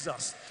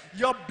Jesus.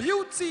 Your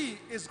beauty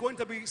is going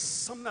to be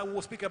something that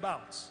we'll speak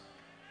about.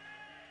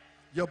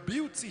 Your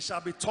beauty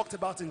shall be talked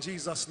about in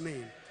Jesus'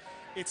 name.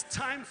 It's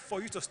time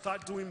for you to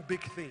start doing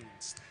big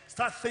things.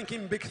 Start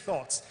thinking big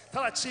thoughts.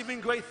 Start achieving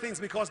great things,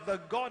 because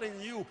the God in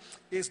you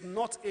is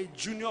not a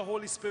junior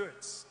Holy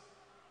Spirit.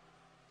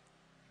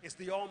 It's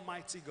the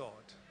Almighty God.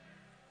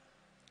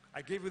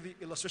 I gave you the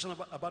illustration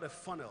about a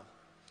funnel,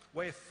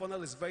 where a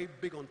funnel is very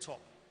big on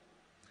top.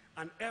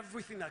 And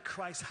everything that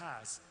Christ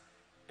has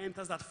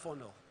enters that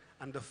funnel,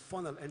 and the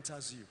funnel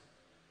enters you.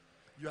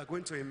 You are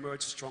going to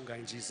emerge stronger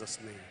in Jesus'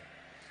 name.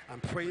 I'm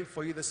praying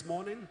for you this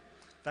morning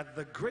that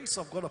the grace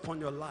of God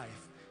upon your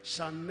life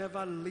shall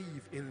never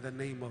leave in the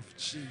name of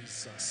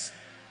Jesus.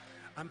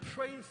 I'm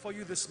praying for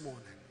you this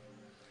morning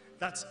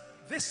that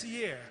this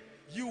year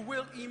you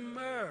will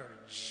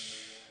emerge.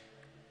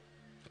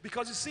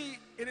 Because you see,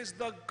 it is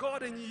the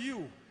God in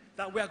you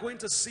that we are going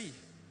to see.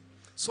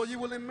 So you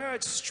will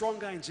emerge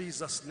stronger in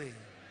Jesus' name.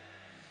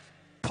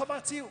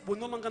 Poverty will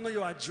no longer know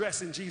your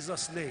address in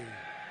Jesus' name.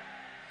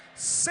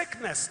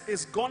 Sickness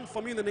is gone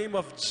from you in the name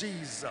of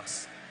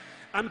Jesus.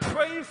 I'm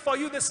praying for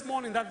you this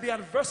morning that the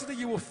adversity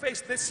you will face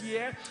this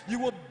year, you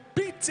will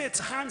beat it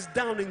hands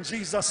down in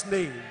Jesus'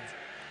 name.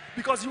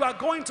 Because you are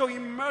going to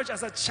emerge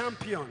as a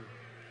champion.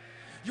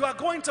 You are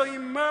going to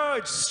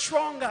emerge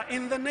stronger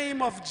in the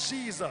name of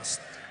Jesus.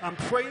 I'm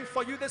praying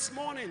for you this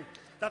morning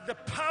that the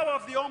power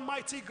of the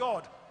Almighty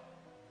God,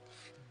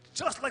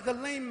 just like the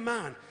lame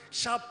man,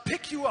 shall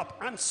pick you up,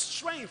 and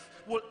strength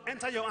will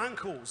enter your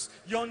ankles,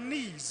 your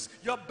knees,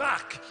 your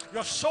back,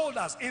 your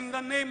shoulders in the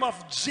name of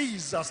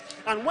Jesus.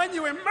 And when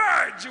you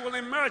emerge, you will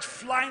emerge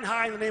flying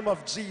high in the name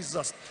of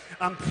Jesus.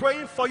 I'm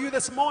praying for you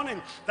this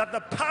morning that the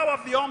power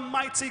of the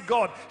Almighty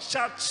God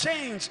shall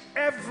change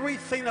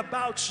everything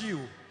about you.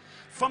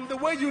 From the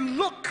way you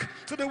look,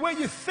 to the way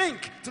you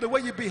think, to the way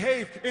you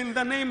behave, in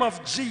the name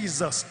of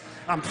Jesus.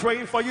 I'm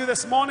praying for you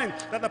this morning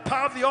that the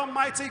power of the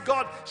Almighty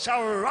God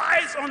shall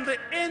rise on the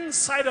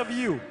inside of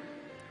you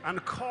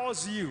and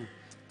cause you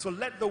to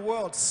let the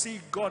world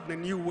see God in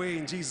a new way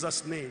in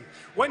Jesus' name.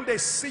 When they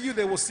see you,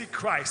 they will see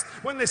Christ.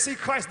 When they see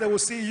Christ, they will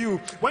see you.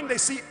 When they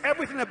see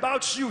everything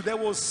about you, they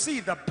will see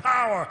the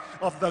power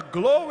of the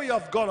glory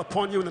of God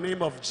upon you in the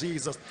name of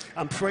Jesus.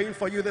 I'm praying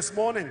for you this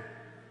morning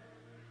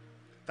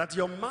that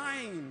your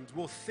mind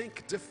will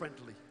think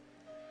differently.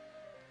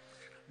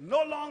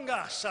 No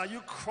longer shall you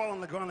crawl on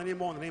the ground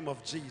anymore in the name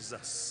of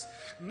Jesus.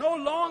 No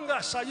longer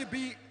shall you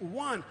be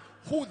one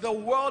who the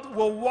world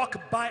will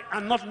walk by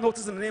and not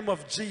notice in the name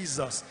of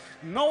Jesus.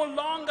 No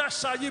longer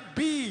shall you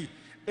be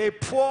a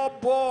poor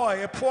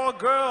boy, a poor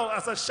girl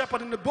as a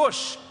shepherd in the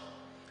bush.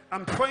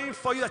 I'm praying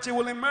for you that you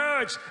will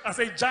emerge as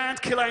a giant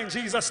killer in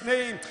Jesus'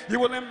 name. You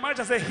will emerge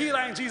as a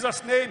healer in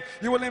Jesus' name.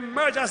 You will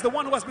emerge as the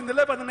one who has been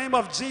delivered in the name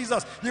of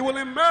Jesus. You will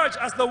emerge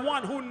as the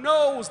one who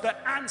knows the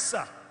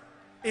answer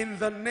in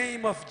the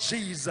name of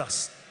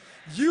Jesus.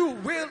 You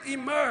will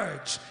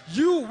emerge.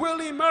 You will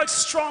emerge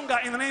stronger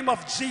in the name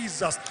of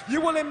Jesus. You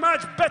will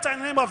emerge better in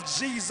the name of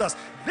Jesus.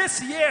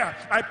 This year,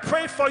 I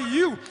pray for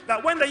you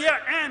that when the year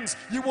ends,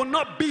 you will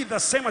not be the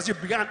same as you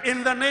began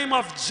in the name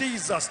of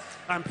Jesus.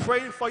 I'm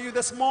praying for you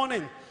this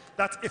morning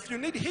that if you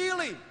need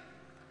healing,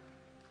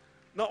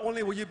 not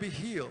only will you be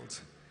healed,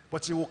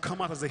 but you will come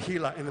out as a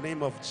healer in the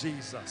name of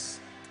Jesus.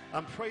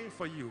 I'm praying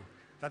for you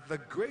that the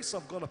grace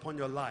of God upon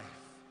your life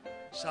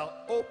shall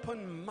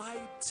open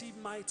mighty,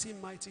 mighty,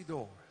 mighty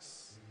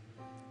doors,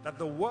 that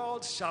the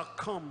world shall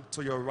come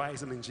to your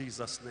rising in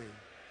Jesus' name.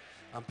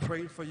 I'm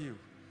praying for you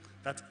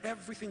that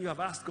everything you have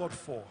asked God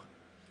for,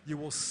 you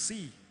will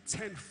see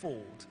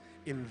tenfold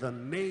in the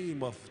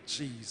name of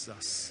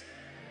Jesus.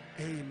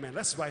 Amen.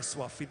 Let's rise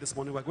to our feet this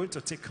morning. We're going to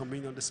take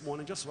communion this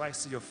morning. Just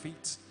rise to your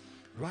feet.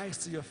 Rise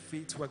to your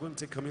feet. We're going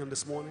to take communion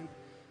this morning.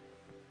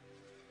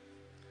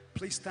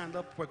 Please stand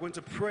up. We're going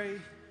to pray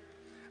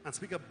and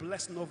speak a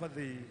blessing over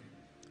the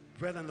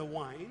bread and the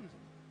wine.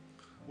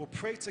 We'll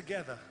pray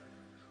together.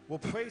 We'll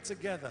pray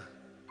together.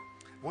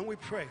 When we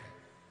pray,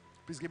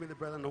 please give me the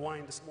bread and the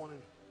wine this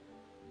morning.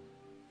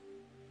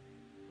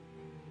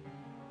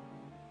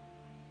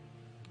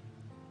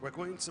 We're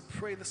going to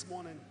pray this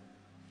morning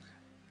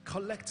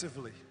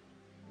collectively.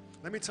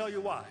 Let me tell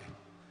you why.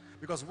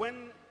 Because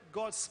when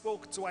God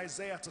spoke to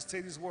Isaiah to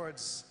say these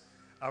words,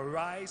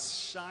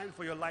 arise, shine,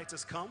 for your light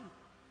has come,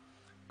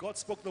 God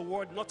spoke the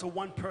word not to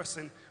one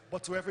person,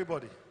 but to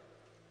everybody.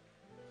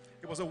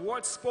 It was a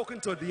word spoken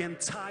to the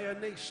entire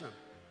nation.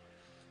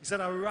 He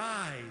said,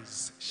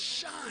 arise,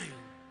 shine,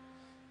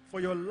 for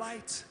your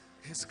light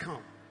has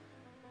come.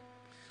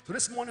 So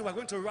this morning we're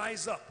going to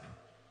rise up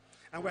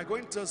and we're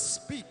going to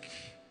speak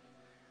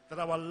that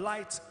our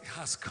light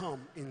has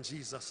come in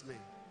Jesus' name.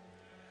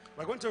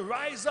 We're going to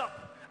rise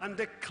up and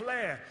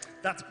declare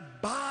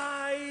that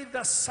by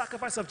the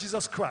sacrifice of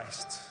Jesus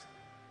Christ.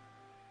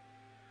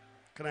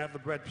 Can I have the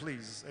bread,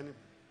 please?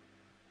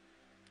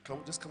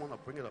 Just come on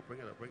up, bring it up, bring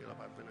it up, bring it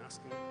up. I've been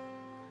asking.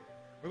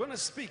 We're going to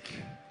speak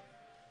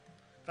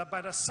that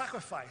by the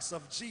sacrifice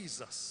of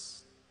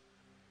Jesus,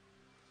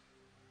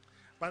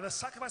 by the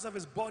sacrifice of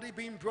his body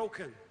being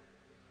broken,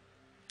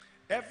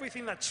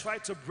 everything that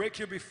tried to break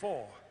you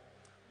before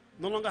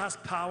no longer has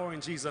power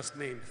in Jesus'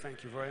 name.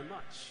 Thank you very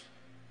much.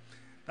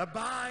 That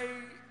by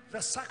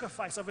the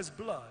sacrifice of his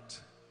blood,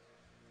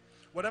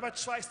 whatever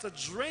tries to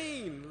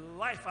drain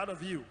life out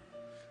of you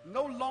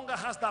no longer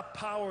has that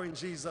power in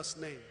Jesus'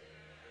 name.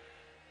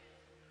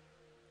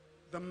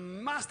 The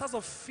masters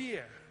of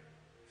fear,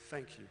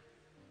 thank you,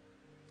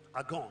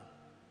 are gone.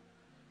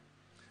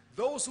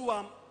 Those who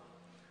are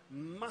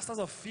masters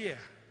of fear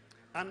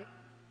and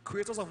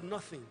creators of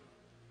nothing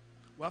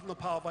will have no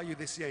power over you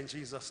this year in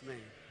Jesus' name.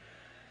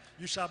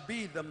 You shall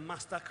be the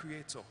master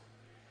creator.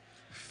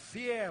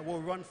 Fear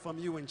will run from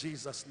you in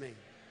Jesus' name.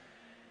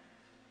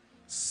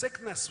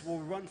 Sickness will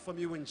run from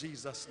you in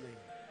Jesus' name.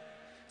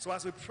 So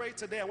as we pray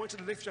today, I want you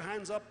to lift your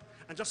hands up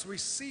and just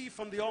receive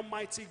from the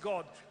Almighty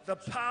God the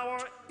power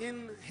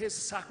in his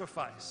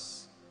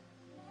sacrifice.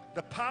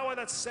 The power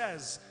that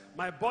says,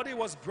 my body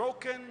was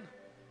broken,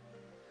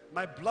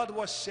 my blood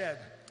was shed.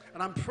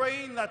 And I'm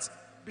praying that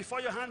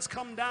before your hands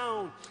come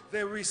down,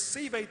 they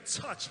receive a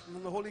touch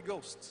from the Holy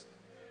Ghost.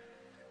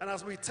 And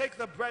as we take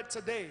the bread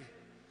today,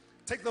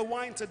 take the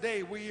wine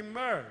today, we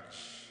emerge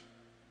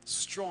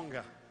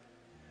stronger.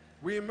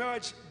 We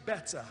emerge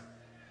better.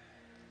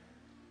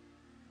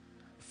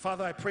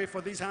 Father, I pray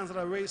for these hands that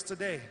are raised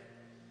today.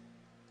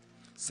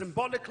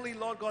 Symbolically,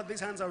 Lord God,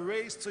 these hands are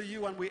raised to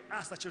you, and we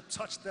ask that you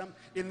touch them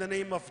in the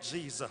name of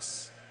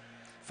Jesus.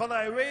 Father,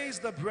 I raise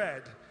the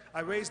bread, I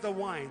raise the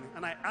wine,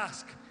 and I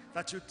ask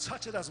that you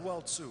touch it as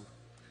well too.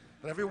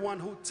 That everyone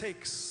who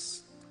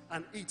takes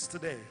and eats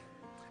today,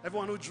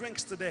 everyone who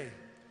drinks today,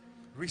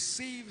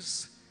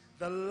 receives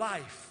the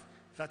life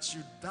that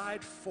you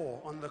died for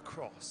on the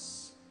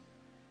cross.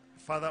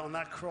 Father, on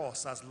that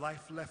cross, as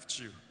life left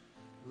you,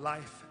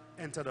 life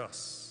entered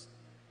us.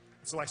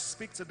 So I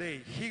speak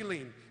today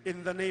healing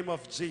in the name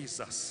of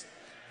Jesus.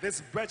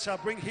 This bread shall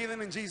bring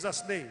healing in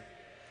Jesus' name.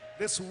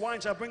 This wine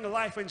shall bring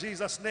life in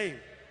Jesus' name.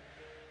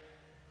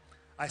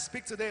 I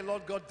speak today,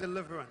 Lord God,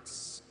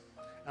 deliverance.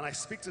 And I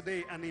speak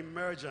today an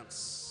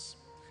emergence.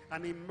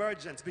 An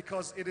emergence,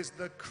 because it is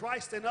the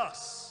Christ in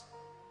us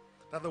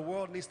that the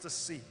world needs to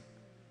see.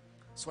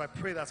 So I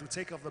pray that as we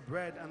take of the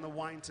bread and the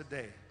wine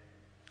today,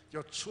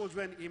 your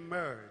children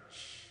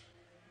emerge.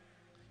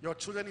 Your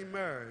children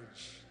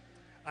emerge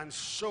and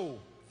show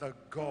the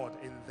God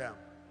in them.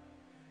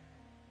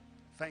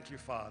 Thank you,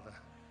 Father,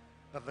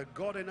 that the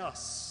God in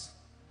us,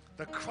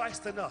 the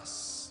Christ in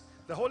us,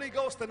 the Holy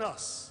Ghost in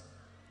us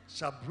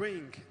shall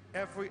bring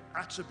every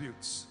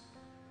attribute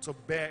to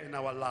bear in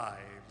our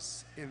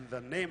lives. In the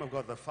name of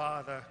God the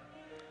Father,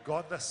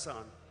 God the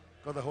Son,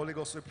 God the Holy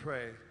Ghost we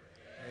pray.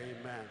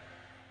 Amen.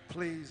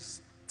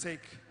 Please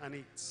take and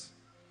eat.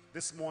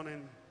 This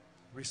morning,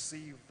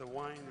 receive the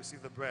wine,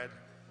 receive the bread.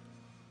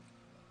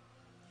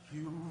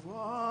 You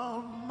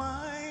are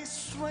my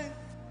strength,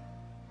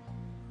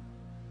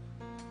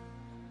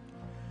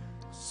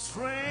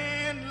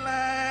 strength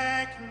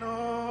like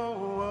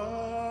no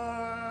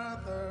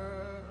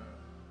other,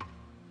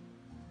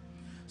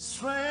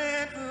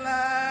 strength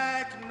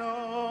like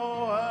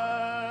no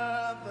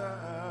other,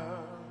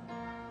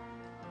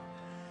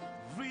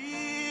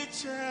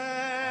 reaches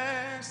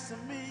to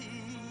me.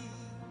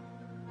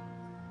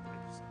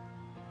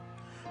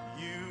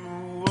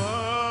 You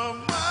are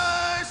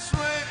my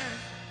strength,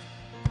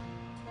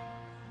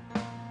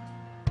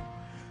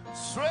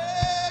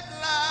 strength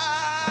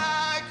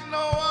like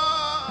no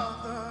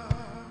other,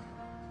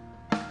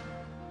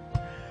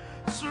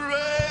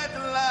 strength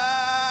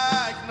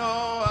like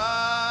no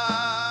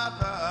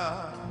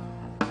other,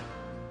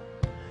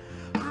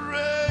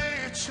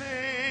 reaches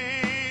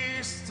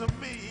to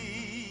me.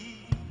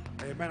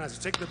 Amen. As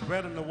you take the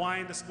bread and the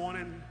wine this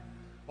morning,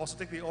 also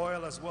take the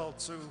oil as well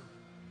too.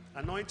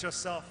 Anoint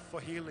yourself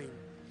for healing.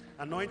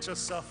 Anoint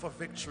yourself for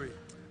victory.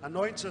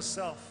 Anoint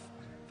yourself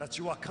that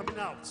you are coming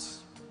out,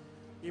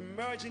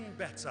 emerging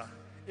better,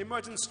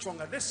 emerging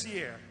stronger. This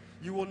year,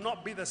 you will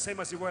not be the same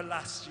as you were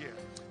last year.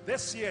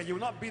 This year, you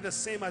will not be the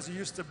same as you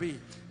used to be.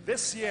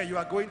 This year, you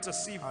are going to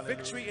see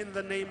victory in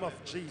the name of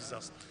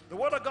Jesus. The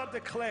Word of God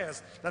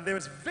declares that there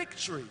is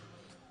victory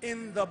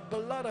in the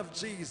blood of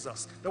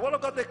Jesus. The Word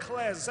of God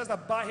declares, it says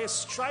that by His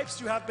stripes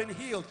you have been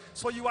healed.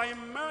 So you are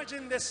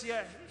emerging this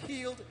year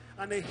healed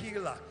and a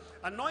healer.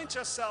 Anoint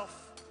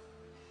yourself,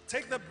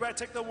 take the bread,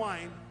 take the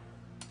wine,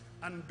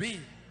 and be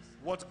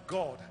what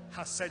God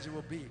has said you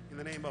will be in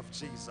the name of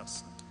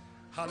Jesus.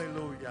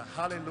 Hallelujah,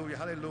 hallelujah,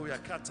 hallelujah.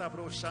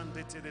 Katabro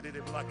shandete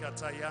de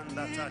blakata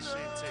yanda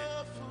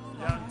tashete.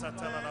 Yanta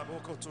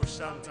talalaboko to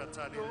shanta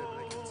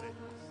talilebrekete.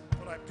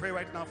 Lord, I pray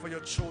right now for your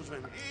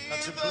children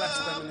that you bless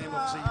them in the name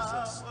of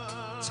Jesus.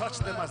 Touch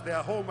them as they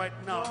are home right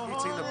now,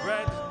 eating the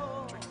bread,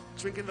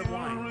 drinking the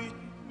wine.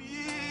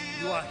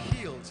 You are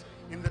healed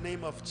in the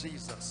name of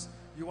Jesus.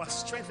 You are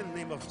strengthened in the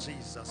name of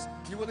Jesus.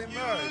 You will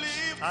emerge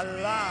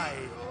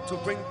alive to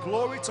bring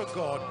glory to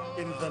God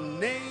in the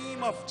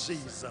name of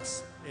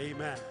Jesus.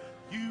 Amen.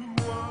 You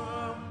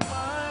are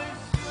my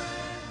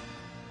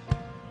strength,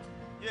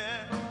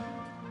 yeah,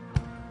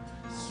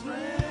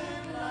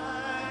 strength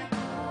like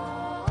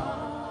no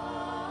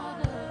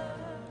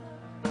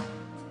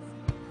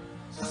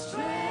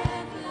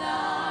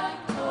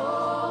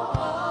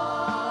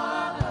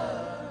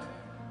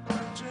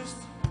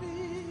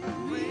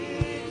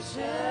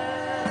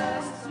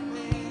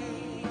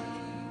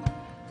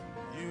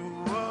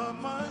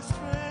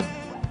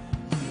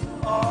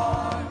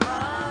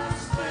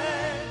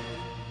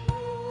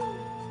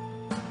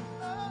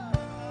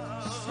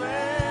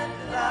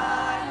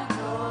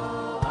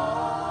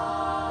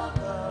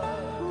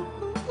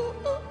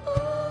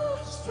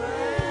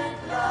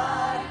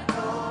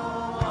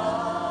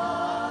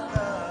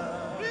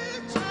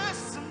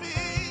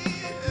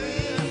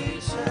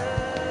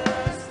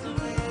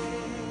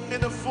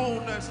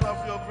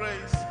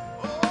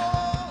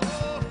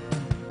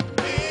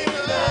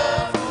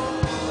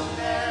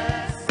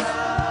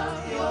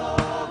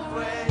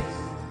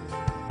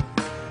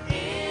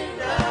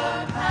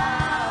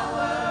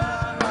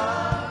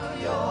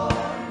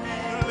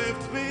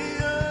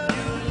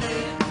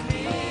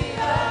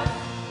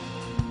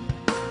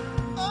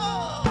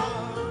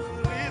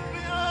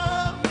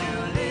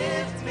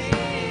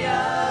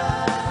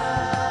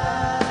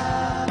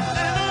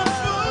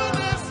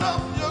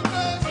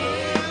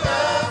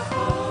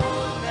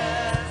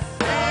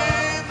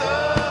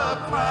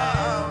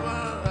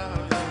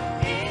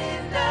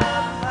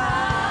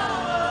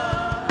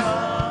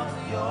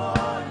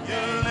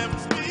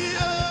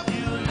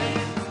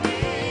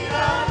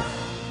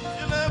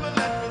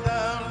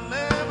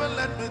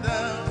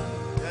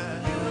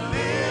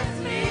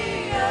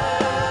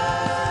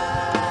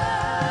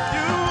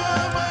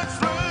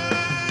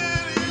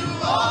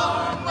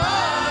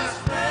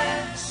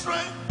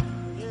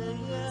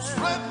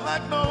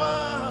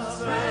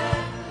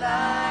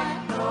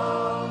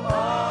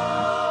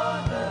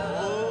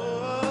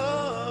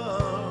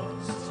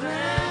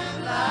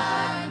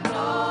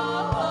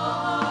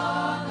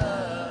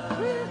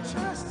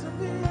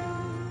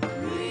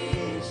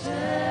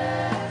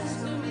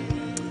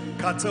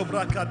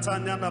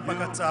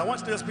I want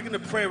you to just begin to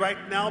pray right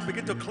now.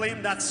 Begin to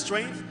claim that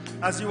strength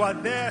as you are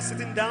there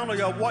sitting down, or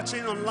you're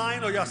watching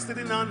online, or you're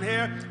sitting down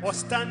here or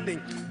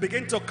standing.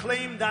 Begin to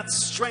claim that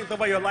strength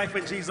over your life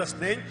in Jesus'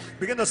 name.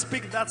 Begin to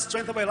speak that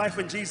strength over your life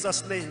in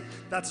Jesus' name,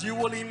 that you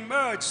will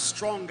emerge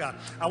stronger.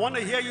 I want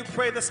to hear you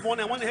pray this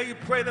morning. I want to hear you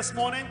pray this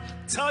morning.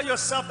 Tell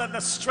yourself that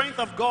the strength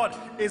of God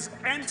is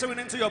entering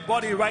into your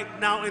body right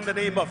now in the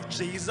name of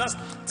Jesus.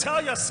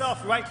 Tell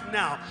yourself right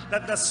now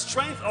that the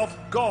strength of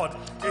God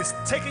is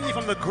taking you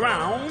from the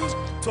ground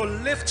to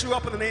lift you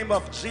up in the name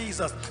of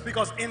Jesus,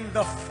 because in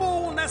the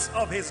fullness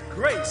of his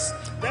grace,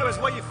 there is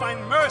where you find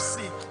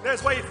mercy, there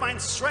is where you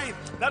find strength.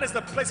 That is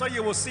the place where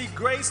you will see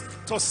grace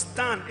to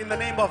stand in the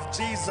name of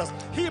Jesus.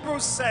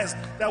 Hebrews says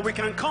that we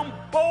can come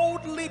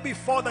boldly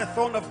before the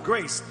throne of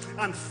grace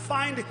and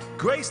find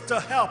grace to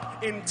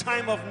help in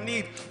time of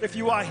need. If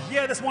you are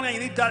here this morning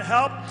and you need that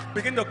help,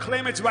 begin to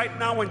claim it right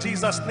now in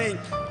Jesus' name.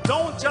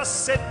 Don't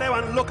just sit there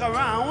and look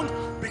around.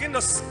 Begin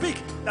to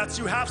speak that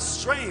you have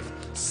strength.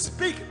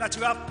 Speak that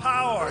you have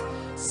power.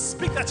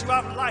 Speak that you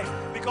have life,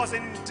 because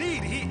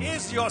indeed he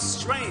is your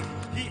strength.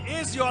 He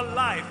is your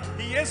life.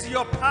 He is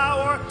your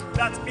power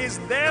that is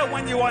there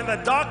when you are in the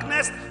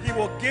darkness. He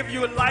will give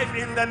you life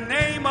in the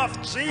name of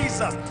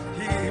Jesus.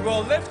 He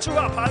will lift you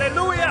up.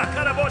 Hallelujah.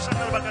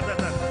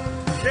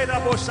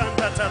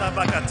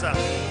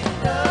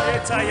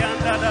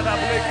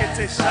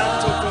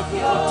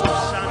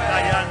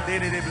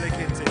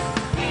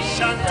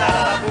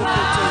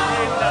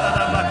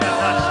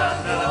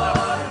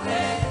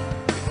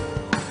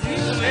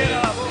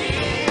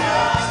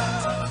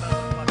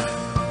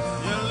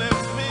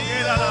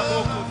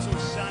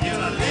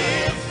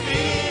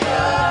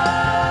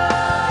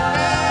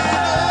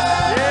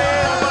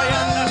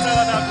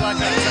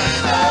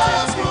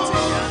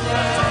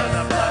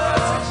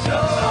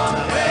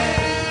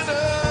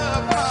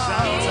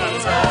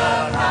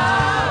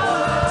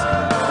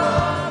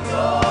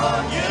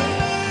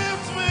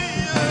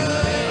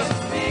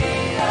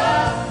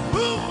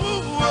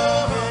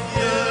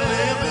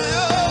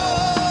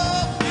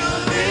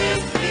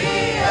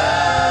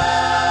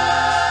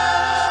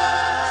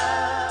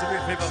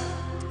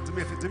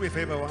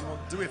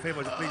 Do me a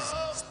favor, please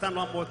stand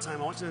one more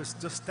time. I want you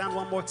to just stand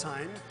one more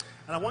time,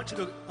 and I want you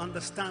to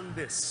understand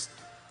this,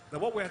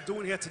 that what we're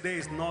doing here today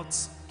is not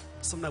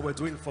something that we're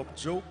doing for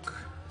joke,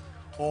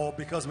 or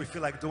because we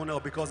feel like doing it,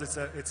 or because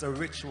it's a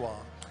ritual.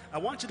 I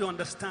want you to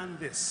understand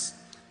this,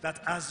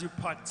 that as you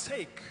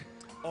partake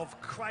of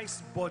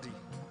Christ's body,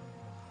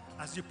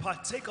 as you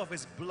partake of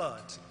his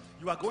blood,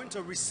 you are going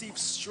to receive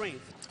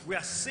strength. We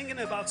are singing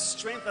about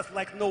strength that's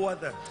like no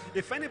other.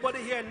 If anybody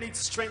here needs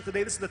strength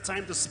today, this is the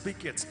time to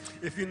speak it.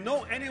 If you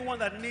know anyone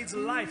that needs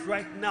life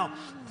right now,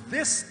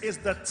 this is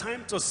the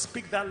time to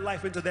speak that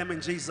life into them in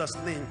Jesus'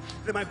 name.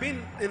 They might be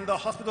in the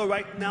hospital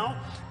right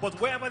now, but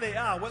wherever they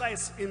are, whether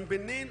it's in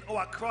Benin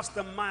or across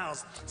the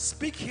miles,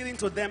 speak healing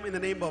to them in the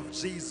name of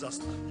Jesus.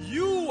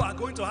 You are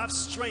going to have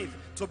strength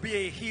to be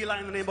a healer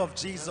in the name of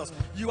Jesus.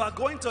 You are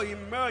going to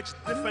emerge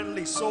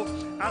differently. So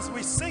as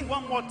we sing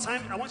one more time,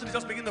 I want you to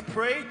just begin to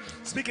pray,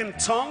 speak in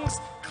tongues,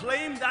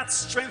 claim that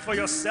strength for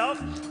yourself,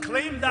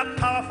 claim that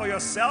power for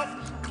yourself,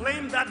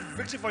 claim that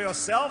victory for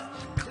yourself,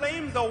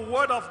 claim the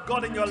word of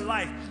God in your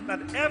life,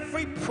 that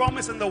every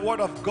promise in the word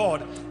of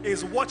God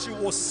is what you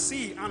will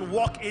see and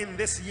walk in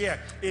this year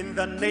in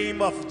the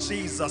name of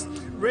Jesus.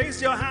 Raise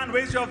your hand,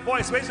 raise your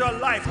voice, raise your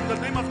life in the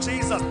name of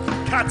Jesus.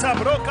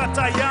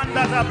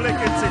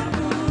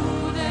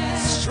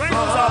 Strength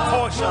is our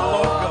portion,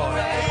 Lord God.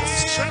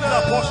 Strength is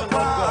our portion, Lord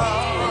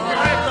God.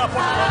 Strength is our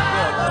portion,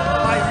 Lord God.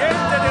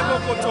 Ayente de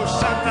bokoto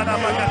shanta na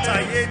bakata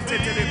ayente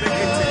de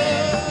bekete.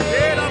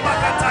 Era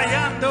bakata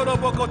yando do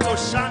bokoto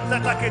shanta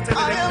takete de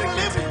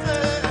bekete.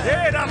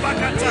 Era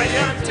bakata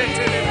yante de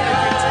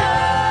bekete.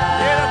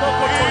 Era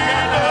bokoto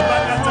yanda na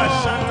bakata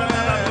shanta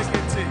na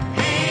bekete.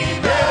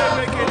 Era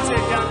bekete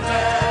yanda.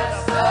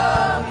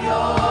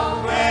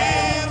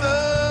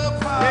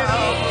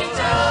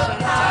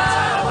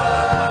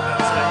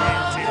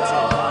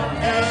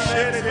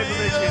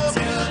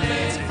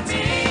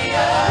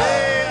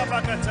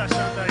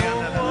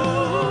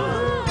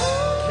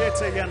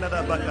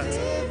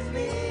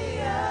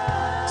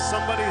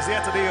 Somebody is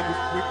here today.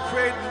 We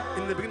prayed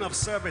in the beginning of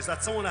service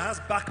that someone that has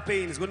back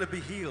pain is going to be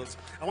healed.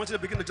 I want you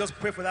to begin to just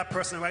pray for that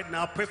person right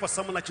now. Pray for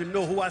someone that you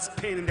know who has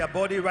pain in their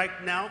body right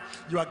now.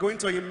 You are going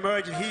to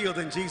emerge healed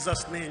in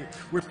Jesus' name.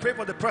 We pray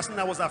for the person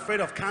that was afraid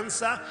of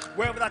cancer.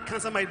 Wherever that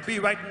cancer might be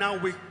right now,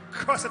 we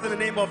curse it in the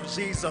name of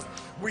Jesus.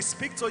 We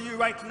speak to you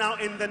right now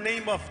in the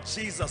name of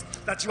Jesus,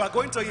 that you are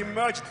going to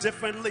emerge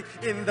differently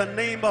in the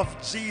name of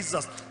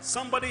Jesus.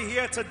 Somebody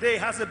here today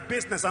has a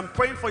business. I'm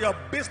praying for your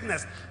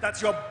business,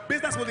 that your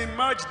business will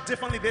emerge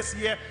differently this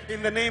year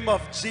in the name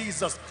of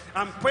Jesus.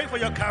 I'm praying for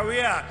your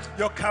career.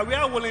 Your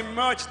career will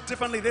emerge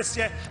differently this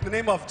year in the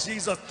name of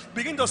Jesus.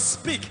 Begin to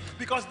speak,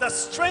 because the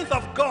strength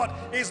of God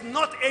is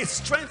not a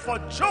strength for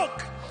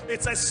joke.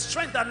 It's a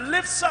strength that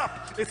lifts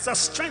up. It's a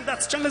strength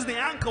that strengthens the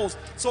ankles.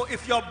 So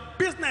if your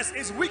business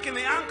is weak in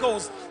the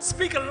ankles,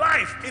 speak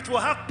life. It will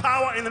have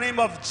power in the name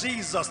of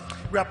Jesus.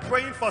 We are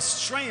praying for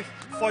strength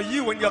for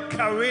you in your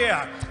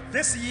career.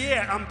 This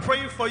year, I'm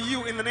praying for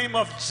you in the name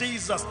of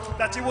Jesus,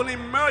 that you will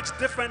emerge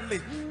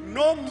differently.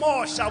 No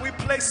more shall we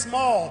play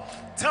small.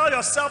 Tell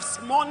yourself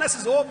smallness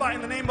is over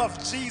in the name of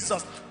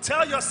Jesus.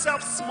 Tell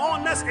yourself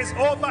smallness is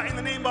over in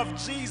the name of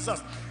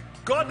Jesus.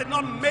 God did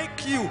not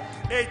make you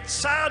a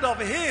child of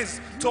His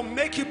to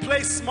make you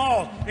play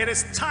small. It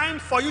is time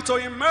for you to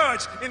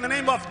emerge in the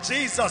name of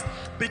Jesus.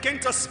 Begin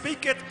to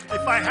speak it.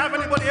 If I have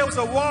anybody else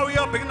a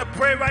warrior, begin to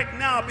pray right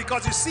now,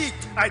 because you see,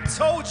 I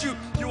told you,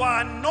 you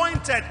are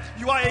anointed,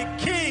 you are a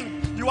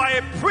king, you are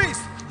a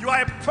priest, you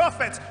are a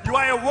prophet, you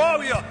are a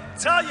warrior.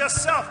 Tell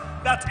yourself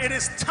that it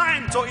is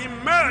time to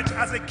emerge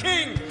as a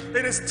king.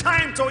 It is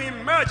time to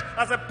emerge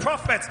as a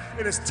prophet.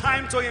 It is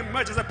time to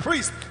emerge as a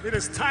priest. It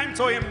is time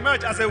to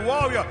emerge as a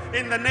warrior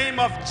in the name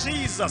of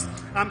Jesus.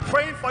 I'm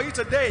praying for you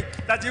today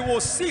that you will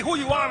see who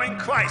you are in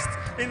Christ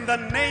in the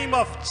name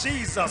of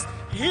Jesus.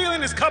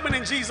 Healing is coming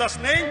in Jesus'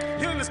 name.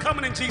 Healing is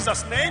coming in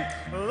Jesus' name.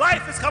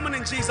 Life is coming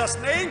in Jesus'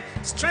 name.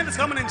 Strength is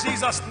coming in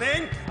Jesus'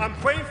 name. I'm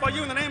praying for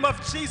you in the name of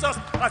Jesus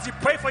as you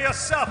pray for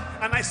yourself.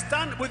 And I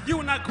stand with you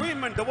in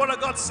agreement. The Word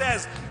of God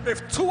says,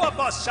 if two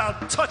of us shall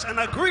touch and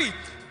agree,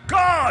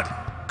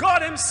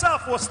 God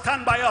Himself will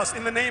stand by us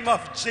in the name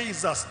of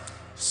Jesus.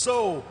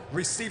 So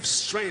receive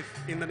strength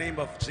in the name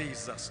of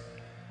Jesus.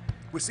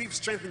 Receive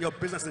strength in your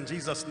business in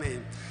Jesus'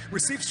 name.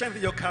 Receive strength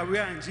in your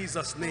career in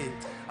Jesus' name.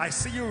 I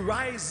see you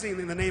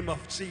rising in the name of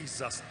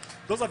Jesus.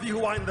 Those of you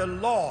who are in the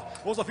law,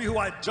 those of you who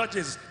are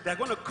judges, they're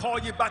going to call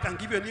you back and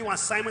give you a new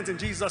assignment in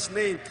Jesus'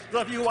 name.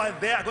 Those of you who are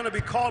there are going to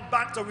be called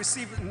back to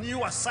receive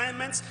new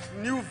assignments,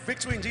 new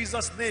victory in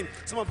Jesus' name.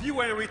 Some of you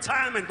were in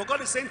retirement, but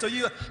God is saying to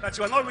you that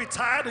you are not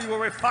retired, you will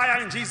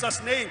refire in Jesus'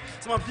 name.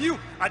 Some of you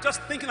are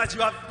just thinking that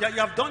you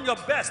have done your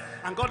best,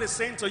 and God is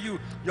saying to you,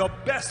 your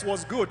best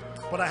was good,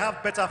 but I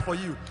have better for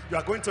you. You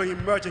are going to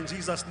emerge in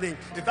Jesus' name.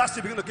 If that's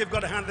you, begin to give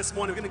God a hand this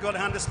morning. Begin to give God a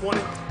hand this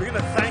morning. Begin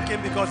to thank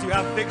Him because you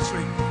have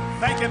victory.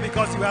 Thank Him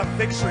because you have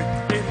victory.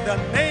 In the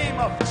name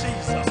of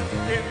Jesus.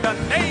 In the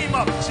name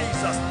of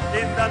Jesus.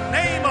 In the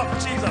name of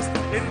Jesus.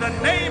 In the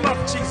name of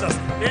Jesus.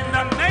 In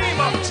the name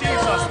of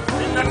Jesus.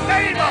 In the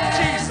name of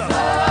Jesus. In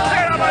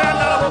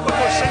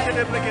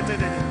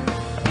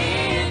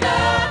the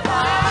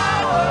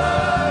power.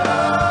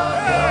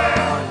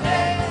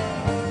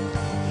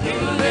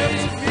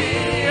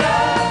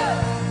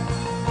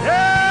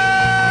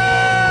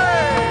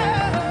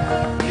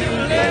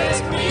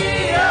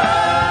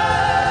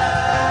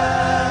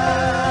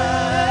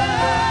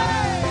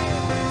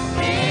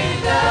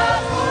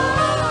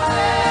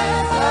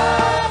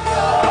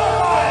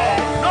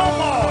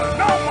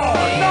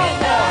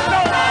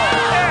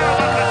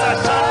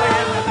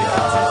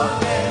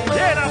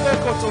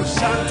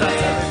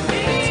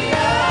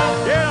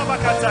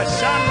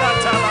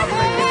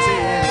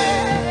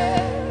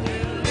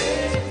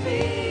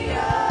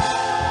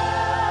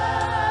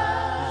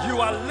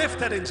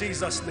 In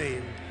Jesus'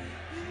 name.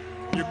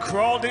 You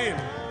crawled in.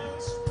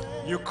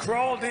 You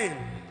crawled in.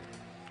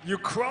 You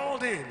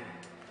crawled in.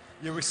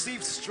 You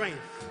received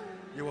strength.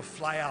 You will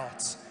fly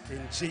out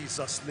in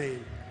Jesus'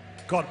 name.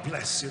 God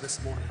bless you this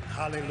morning.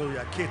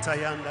 Hallelujah.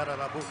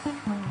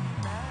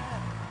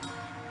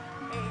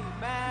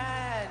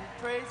 Amen.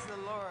 Praise the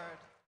Lord.